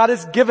that God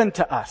has given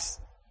to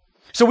us.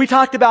 So we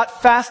talked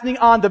about fastening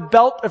on the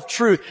belt of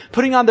truth,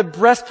 putting on the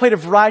breastplate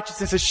of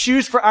righteousness, the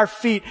shoes for our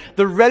feet,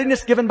 the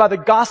readiness given by the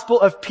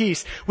gospel of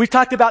peace. We've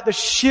talked about the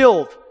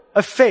shield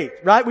of faith,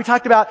 right? We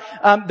talked about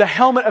the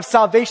helmet of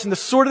salvation, the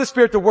sword of the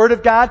Spirit, the word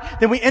of God.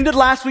 Then we ended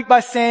last week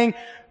by saying,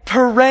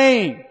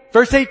 praying.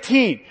 Verse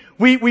 18.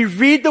 We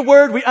read the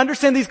word, we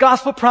understand these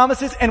gospel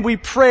promises, and we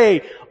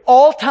pray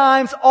all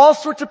times, all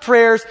sorts of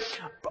prayers,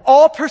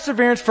 all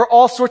perseverance for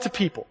all sorts of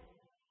people.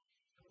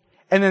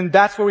 And then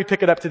that's where we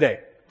pick it up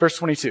today. Verse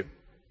 22.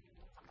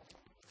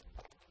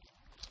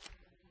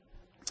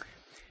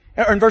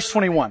 Or in verse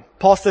 21,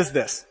 Paul says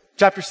this,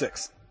 chapter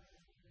 6.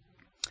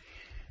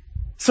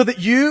 So that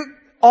you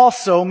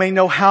also may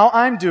know how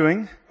I'm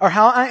doing, or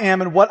how I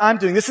am and what I'm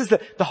doing. This is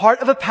the heart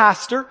of a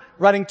pastor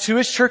writing to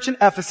his church in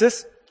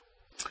Ephesus.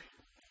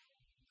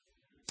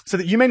 So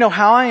that you may know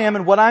how I am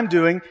and what I'm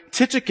doing,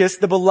 Tychicus,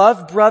 the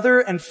beloved brother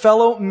and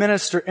fellow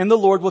minister in the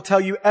Lord, will tell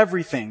you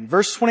everything.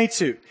 Verse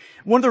 22.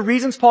 One of the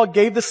reasons Paul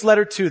gave this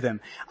letter to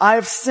them, I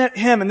have sent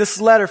him in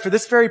this letter for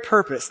this very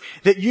purpose,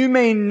 that you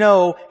may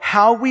know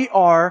how we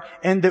are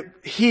and that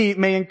he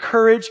may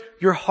encourage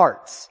your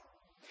hearts.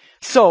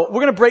 So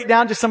we're going to break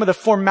down just some of the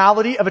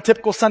formality of a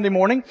typical Sunday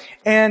morning.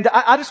 And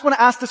I just want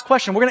to ask this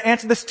question. We're going to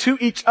answer this to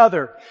each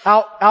other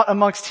out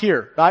amongst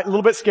here, right? A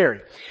little bit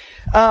scary.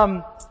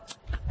 How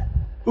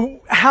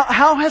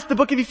has the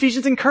book of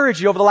Ephesians encouraged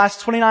you over the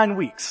last 29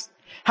 weeks?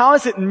 How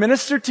has it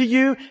ministered to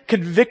you,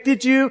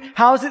 convicted you?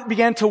 How has it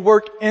began to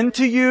work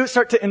into you,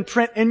 start to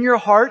imprint in your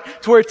heart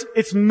to where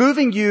it's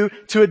moving you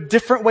to a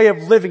different way of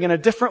living and a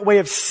different way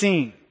of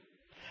seeing?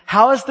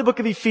 How has the book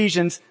of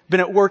Ephesians been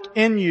at work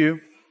in you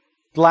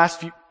the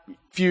last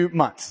few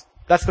months?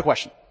 That's the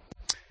question.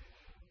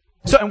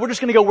 So, and we're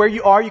just going to go where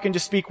you are. You can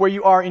just speak where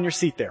you are in your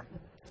seat there.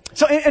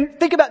 So, and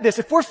think about this.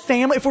 If we're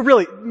family, if we're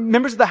really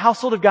members of the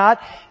household of God,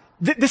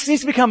 this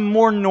needs to become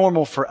more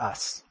normal for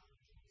us.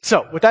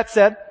 So, with that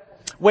said,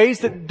 ways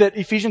that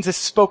Ephesians has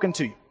spoken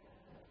to you.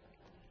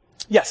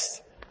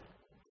 Yes.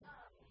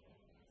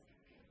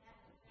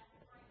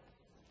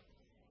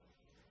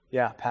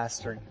 Yeah,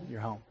 pastoring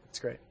your home. That's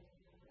great.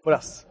 What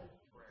else?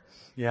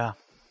 Yeah,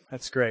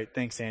 that's great.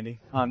 Thanks, Andy.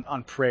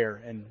 On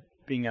prayer and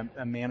being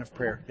a man of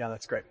prayer. Yeah,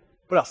 that's great.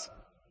 What else?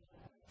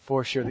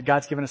 For sure. That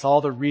God's given us all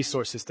the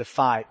resources to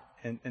fight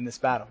in this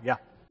battle. Yeah.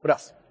 What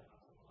else?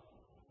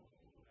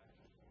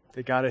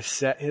 That God has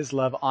set His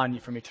love on you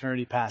from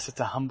eternity past. It's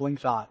a humbling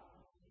thought.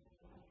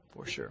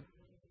 For sure.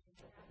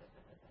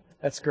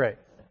 That's great.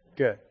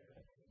 Good.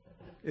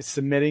 It's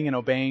submitting and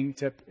obeying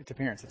to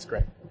parents. It's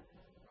great.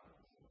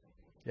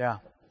 Yeah.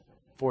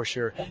 For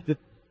sure.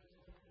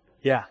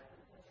 Yeah.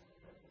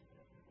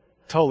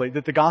 Totally.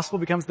 That the gospel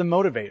becomes the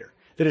motivator.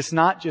 that it's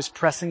not just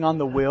pressing on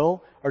the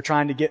will or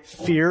trying to get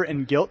fear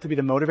and guilt to be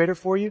the motivator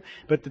for you,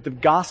 but that the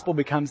gospel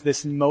becomes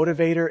this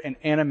motivator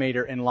and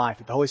animator in life.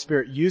 That the Holy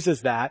Spirit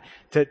uses that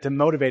to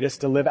motivate us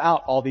to live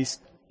out all these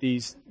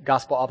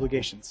gospel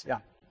obligations. Yeah.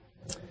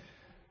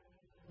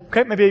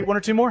 Okay, maybe one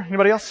or two more.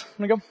 Anybody else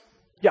want to go?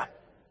 Yeah.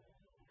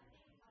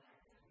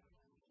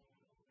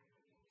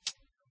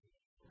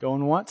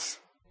 Going once?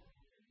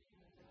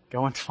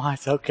 Going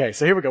twice. Okay,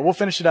 so here we go. We'll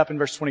finish it up in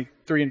verse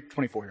 23 and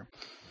 24 here.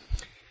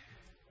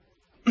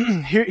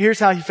 Here's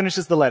how he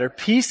finishes the letter.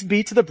 Peace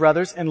be to the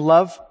brothers and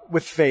love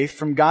with faith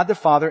from God the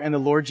Father and the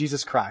Lord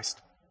Jesus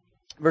Christ.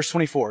 Verse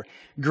 24.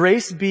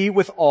 Grace be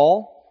with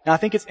all. Now I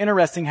think it's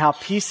interesting how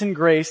peace and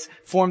grace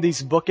form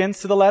these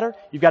bookends to the letter.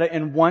 You've got it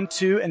in 1,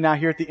 2, and now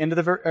here at the end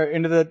of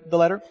the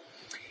letter.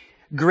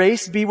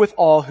 Grace be with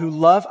all who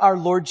love our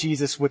Lord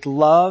Jesus with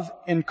love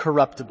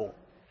incorruptible.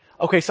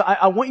 Okay, so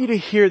I want you to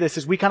hear this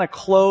as we kind of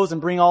close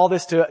and bring all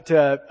this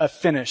to a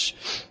finish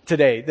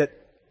today. That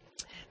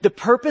the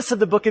purpose of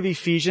the book of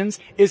Ephesians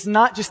is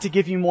not just to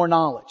give you more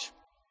knowledge.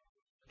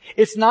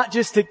 It's not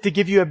just to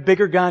give you a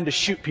bigger gun to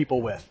shoot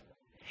people with.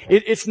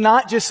 It's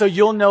not just so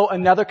you'll know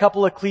another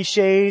couple of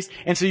cliches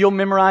and so you'll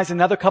memorize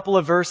another couple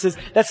of verses.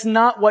 That's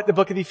not what the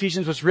book of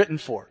Ephesians was written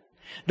for.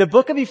 The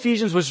book of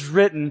Ephesians was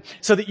written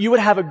so that you would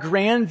have a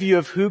grand view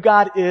of who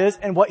God is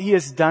and what He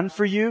has done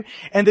for you,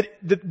 and that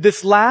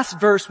this last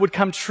verse would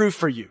come true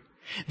for you.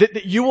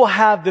 That you will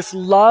have this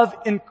love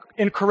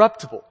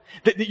incorruptible.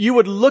 That you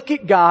would look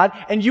at God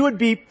and you would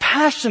be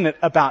passionate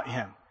about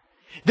Him.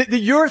 That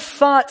your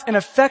thoughts and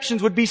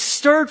affections would be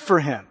stirred for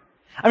Him.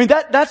 I mean,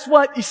 that's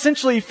what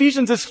essentially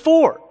Ephesians is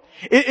for.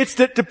 It's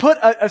to put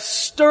a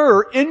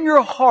stir in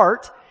your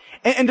heart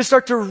and to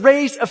start to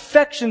raise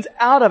affections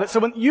out of it. So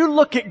when you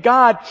look at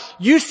God,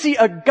 you see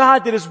a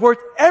God that is worth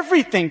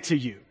everything to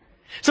you.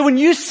 So when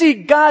you see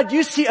God,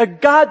 you see a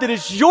God that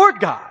is your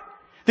God,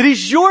 that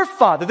He's your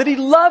Father, that He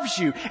loves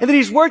you, and that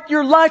He's worth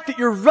your life, that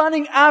you're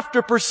running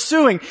after,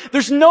 pursuing.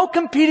 There's no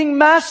competing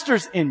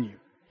masters in you.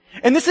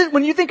 And this is,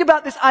 when you think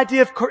about this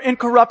idea of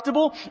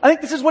incorruptible, I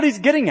think this is what he's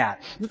getting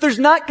at. That there's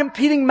not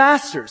competing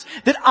masters.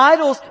 That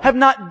idols have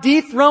not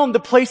dethroned the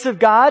place of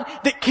God.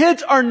 That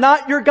kids are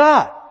not your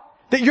God.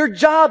 That your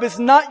job is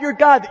not your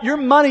God. That your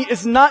money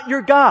is not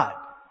your God.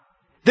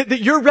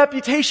 That your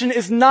reputation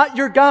is not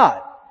your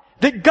God.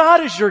 That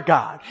God is your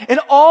God. And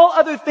all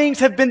other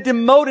things have been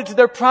demoted to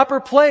their proper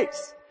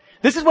place.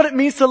 This is what it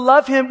means to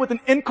love Him with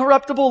an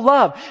incorruptible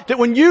love. That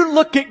when you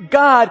look at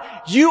God,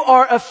 you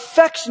are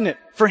affectionate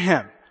for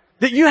Him.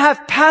 That you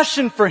have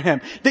passion for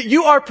Him. That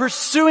you are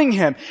pursuing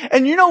Him.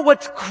 And you know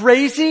what's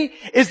crazy?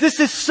 Is this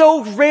is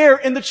so rare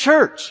in the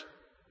church.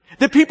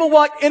 That people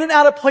walk in and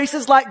out of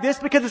places like this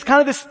because it's kind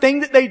of this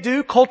thing that they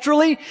do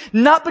culturally,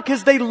 not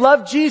because they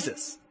love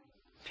Jesus.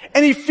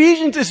 And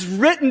Ephesians is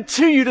written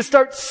to you to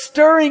start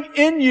stirring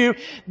in you,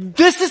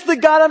 this is the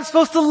God I'm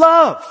supposed to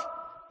love.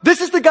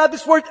 This is the God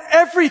that's worth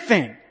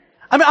everything.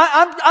 I mean,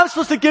 I'm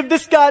supposed to give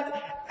this God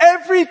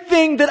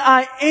everything that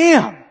I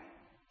am.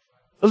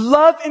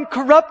 Love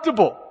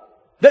incorruptible.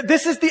 That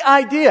this is the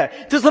idea.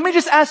 Just let me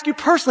just ask you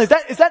personally,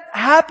 is that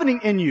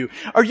happening in you?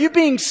 Are you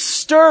being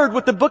stirred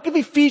with the book of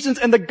Ephesians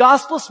and the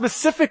gospel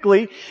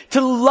specifically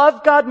to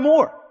love God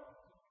more?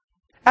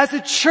 As a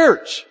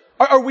church,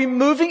 are we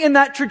moving in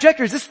that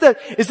trajectory? Is this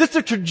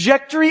the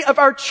trajectory of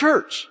our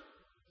church?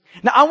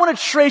 Now I want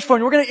to trace for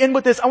you, we're going to end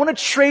with this, I want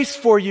to trace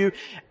for you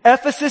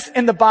Ephesus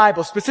in the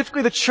Bible,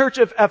 specifically the church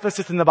of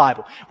Ephesus in the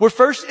Bible. We're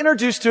first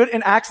introduced to it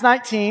in Acts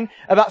 19.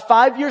 About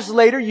 5 years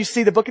later, you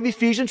see the book of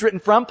Ephesians written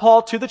from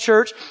Paul to the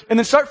church, and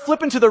then start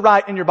flipping to the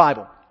right in your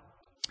Bible.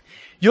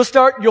 You'll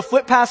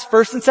flip past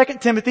 1st and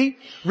 2nd Timothy,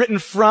 written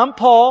from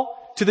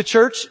Paul to the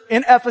church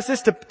in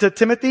Ephesus, to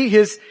Timothy,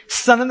 his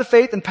son in the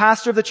faith and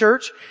pastor of the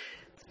church.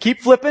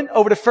 Keep flipping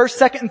over to 1st,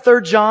 2nd, and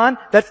 3rd John.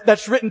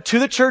 That's written to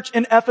the church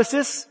in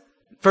Ephesus.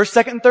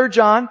 1st, 2nd, and 3rd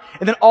John,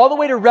 and then all the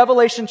way to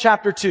Revelation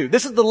chapter 2.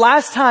 This is the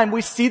last time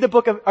we see the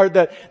book of, or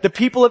the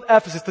people of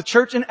Ephesus, the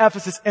church in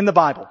Ephesus in the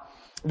Bible.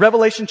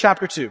 Revelation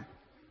chapter 2.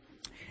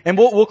 And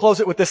we'll close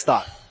it with this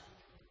thought.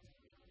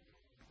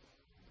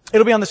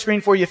 It'll be on the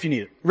screen for you if you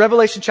need it.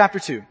 Revelation chapter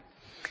 2.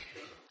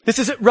 This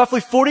is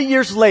roughly 40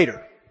 years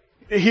later.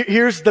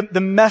 Here's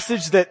the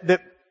message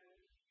that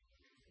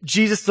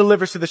Jesus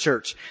delivers to the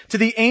church. To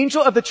the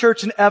angel of the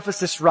church in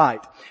Ephesus write,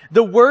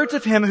 the words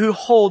of Him who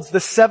holds the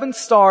 7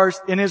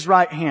 stars in His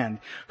right hand,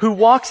 who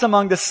walks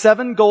among the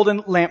 7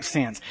 golden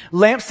lampstands.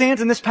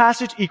 Lampstands in this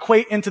passage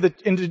equate into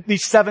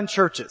these 7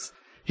 churches.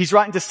 He's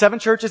writing to 7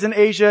 churches in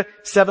Asia,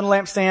 7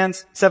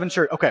 lampstands, 7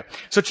 church. Okay.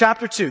 So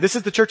chapter 2. This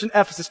is the church in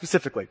Ephesus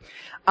specifically.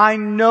 I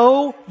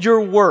know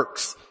your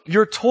works,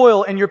 your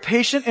toil and your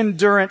patient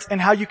endurance,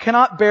 and how you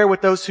cannot bear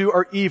with those who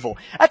are evil.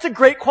 That's a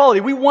great quality.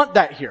 We want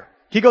that here.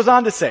 He goes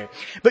on to say,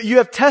 but you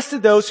have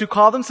tested those who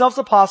call themselves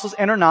apostles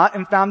and are not,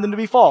 and found them to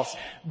be false.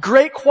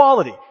 Great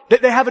quality.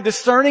 That they have a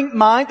discerning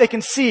mind. They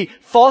can see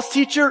false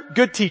teacher,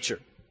 good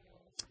teacher.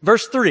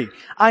 Verse 3,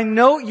 I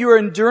know you are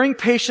enduring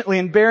patiently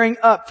and bearing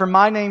up for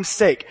my name's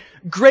sake.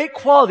 Great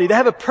quality. They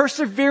have a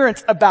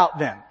perseverance about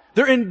them.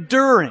 They're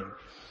enduring.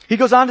 He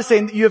goes on to say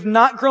that you have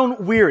not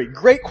grown weary.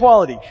 Great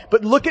quality.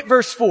 But look at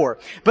verse 4.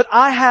 But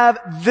I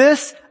have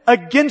this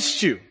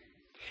against you,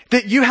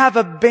 that you have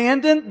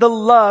abandoned the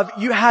love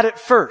you had at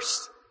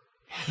first.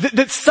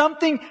 That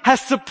something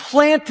has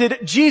supplanted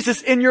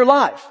Jesus in your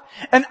life.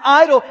 An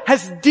idol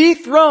has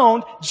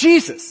dethroned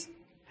Jesus.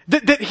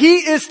 That He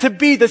is to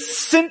be the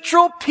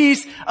central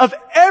piece of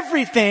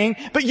everything,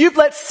 but you've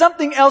let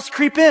something else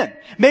creep in.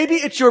 Maybe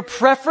it's your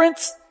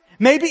preference.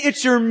 Maybe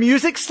it's your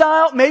music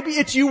style. Maybe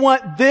it's you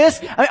want this.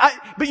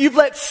 But you've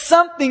let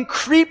something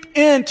creep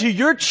into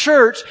your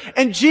church,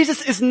 and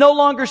Jesus is no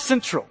longer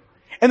central.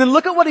 And then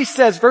look at what He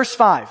says, verse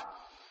 5.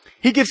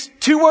 He gives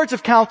 2 words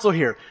of counsel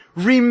here.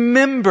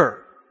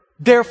 Remember,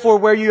 therefore,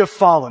 where you have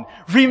fallen.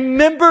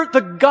 Remember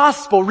the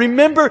gospel.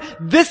 Remember,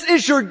 this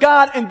is your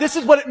God, and this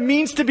is what it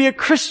means to be a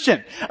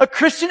Christian. A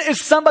Christian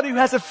is somebody who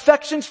has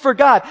affections for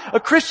God. A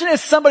Christian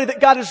is somebody that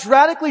God has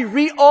radically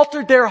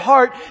re-altered their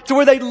heart to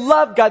where they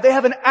love God. They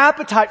have an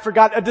appetite for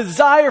God, a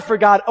desire for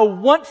God, a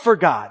want for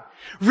God.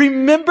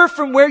 Remember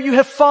from where you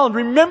have fallen.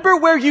 Remember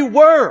where you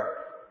were.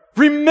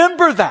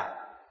 Remember that.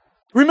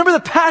 Remember the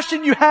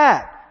passion you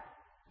had,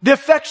 the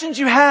affections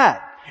you had.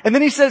 And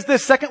then he says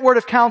this, second word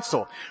of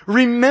counsel.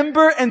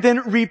 Remember and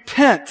then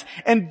repent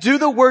and do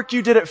the work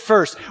you did at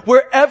first.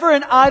 Wherever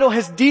an idol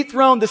has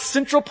dethroned the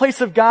central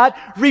place of God,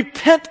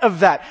 repent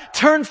of that.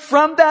 Turn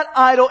from that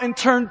idol and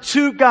turn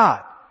to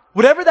God.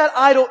 Whatever that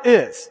idol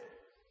is.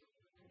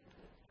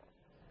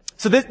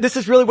 So this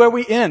is really where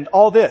we end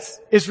all this,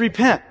 is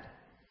repent.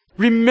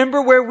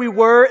 Remember where we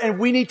were, and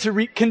we need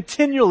to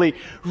continually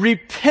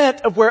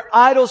repent of where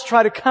idols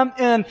try to come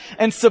in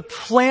and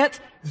supplant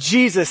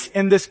Jesus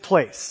in this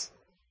place.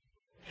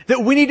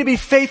 That we need to be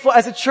faithful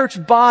as a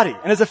church body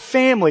and as a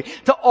family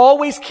to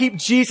always keep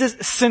Jesus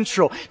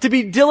central, to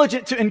be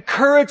diligent to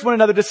encourage one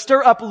another, to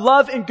stir up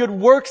love and good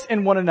works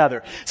in one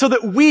another, so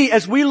that we,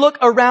 as we look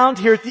around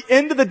here at the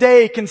end of the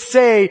day, can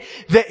say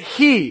that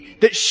he,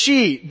 that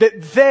she,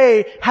 that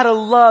they had a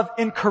love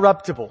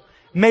incorruptible.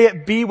 May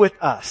it be with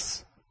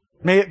us.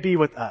 May it be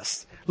with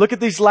us. Look at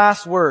these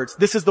last words.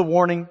 This is the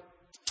warning.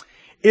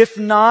 If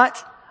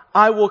not,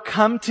 I will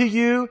come to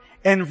you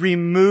and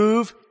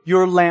remove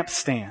your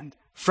lampstand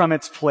from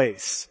its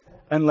place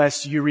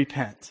unless you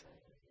repent.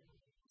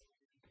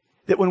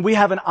 That when we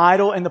have an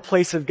idol in the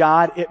place of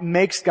God, it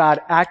makes God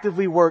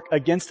actively work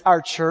against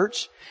our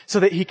church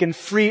so that He can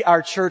free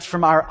our church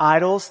from our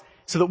idols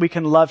so that we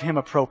can love Him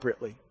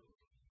appropriately.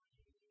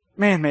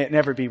 Man, may it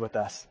never be with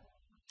us.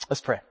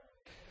 Let's pray.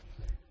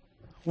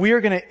 We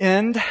are going to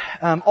end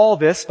all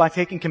this by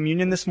taking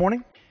communion this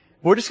morning.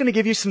 We're just going to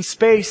give you some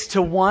space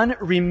to, one,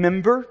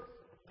 remember,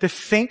 to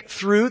think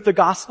through the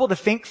gospel, to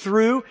think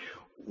through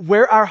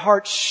where our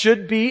hearts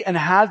should be and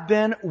have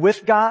been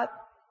with God.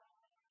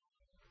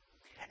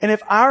 And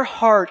if our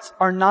hearts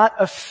are not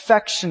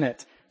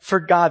affectionate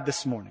for God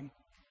this morning,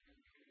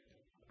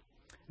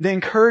 the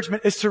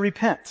encouragement is to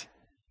repent.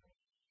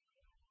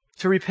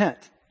 To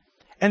repent.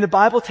 And the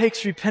Bible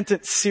takes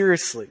repentance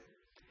seriously.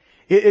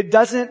 It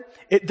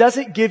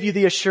doesn't give you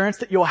the assurance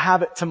that you'll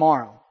have it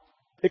tomorrow.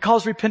 It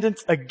calls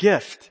repentance a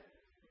gift.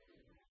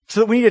 So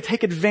that we need to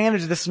take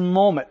advantage of this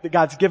moment that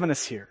God's given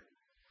us here.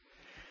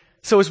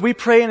 So as we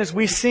pray and as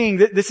we sing,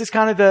 this is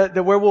kind of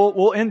the where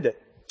we'll end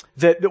it.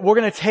 That we're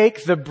going to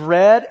take the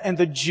bread and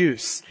the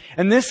juice.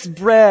 And this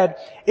bread,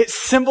 it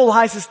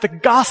symbolizes the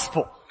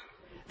gospel.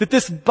 That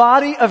this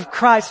body of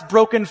Christ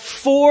broken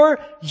for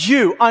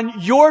you, on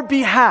your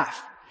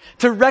behalf,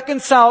 to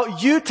reconcile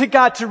you to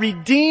God, to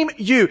redeem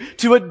you,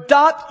 to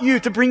adopt you,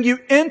 to bring you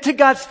into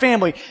God's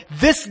family.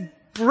 This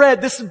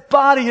bread, this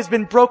body has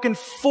been broken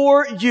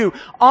for you.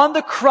 On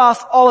the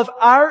cross, all of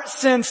our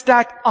sin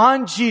stacked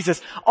on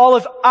Jesus. All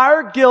of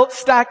our guilt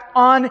stacked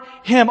on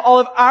Him. All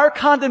of our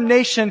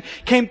condemnation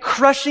came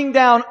crushing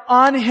down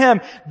on Him.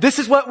 This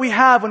is what we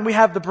have when we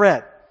have the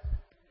bread.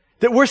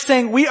 That we're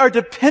saying we are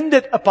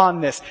dependent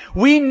upon this.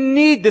 We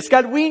need this.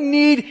 God, we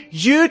need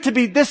you to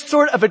be this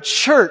sort of a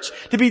church,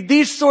 to be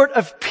these sort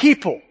of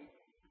people.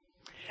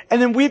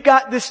 And then we've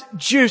got this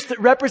juice that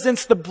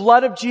represents the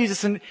blood of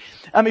Jesus. And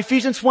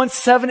Ephesians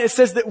 1:7, it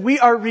says that we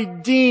are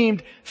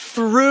redeemed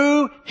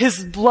through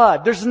His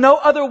blood. There's no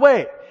other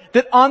way.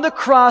 That on the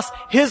cross,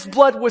 His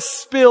blood was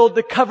spilled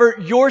to cover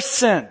your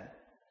sin.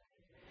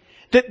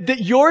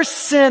 That your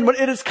sin, when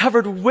it is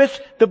covered with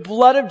the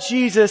blood of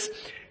Jesus,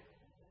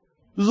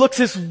 looks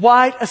as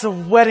white as a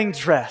wedding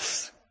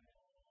dress,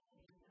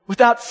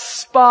 without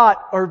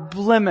spot or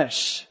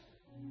blemish.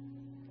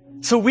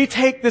 So we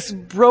take this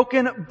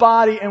broken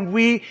body and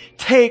we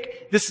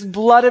take this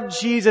blood of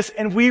Jesus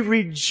and we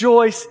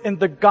rejoice in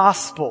the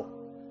gospel.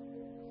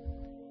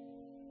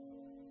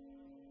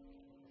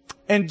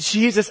 And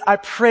Jesus, I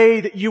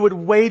pray that you would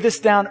weigh this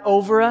down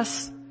over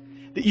us,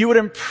 that you would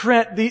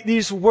imprint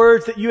these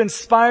words that you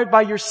inspired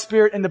by your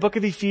Spirit in the book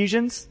of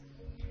Ephesians,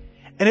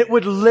 and it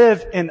would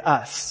live in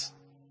us.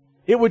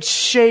 It would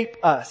shape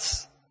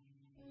us,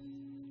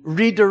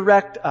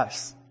 redirect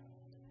us.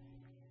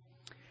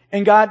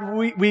 And God,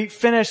 we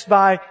finished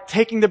by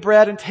taking the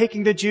bread and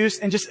taking the juice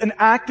and just an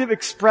active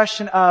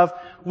expression of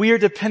we are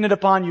dependent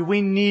upon you.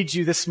 We need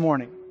you this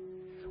morning.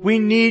 We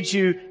need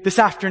you this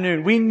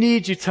afternoon. We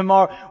need you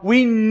tomorrow.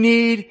 We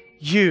need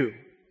you.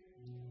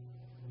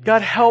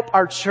 God, help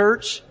our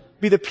church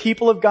be the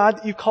people of God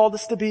that you called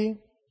us to be.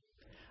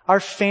 Our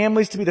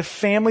families to be the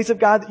families of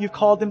God that you've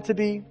called them to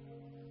be.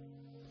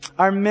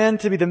 Our men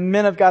to be the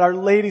men of God. Our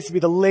ladies to be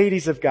the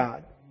ladies of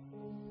God.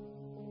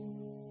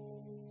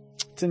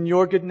 It's in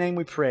your good name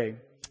we pray.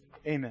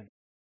 Amen.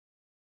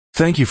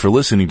 Thank you for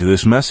listening to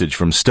this message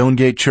from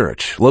Stonegate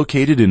Church,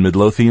 located in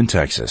Midlothian,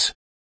 Texas.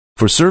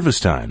 For service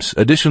times,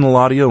 additional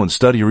audio and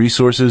study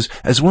resources,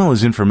 as well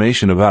as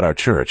information about our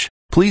church,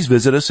 please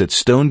visit us at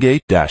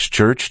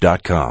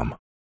stonegate-church.com.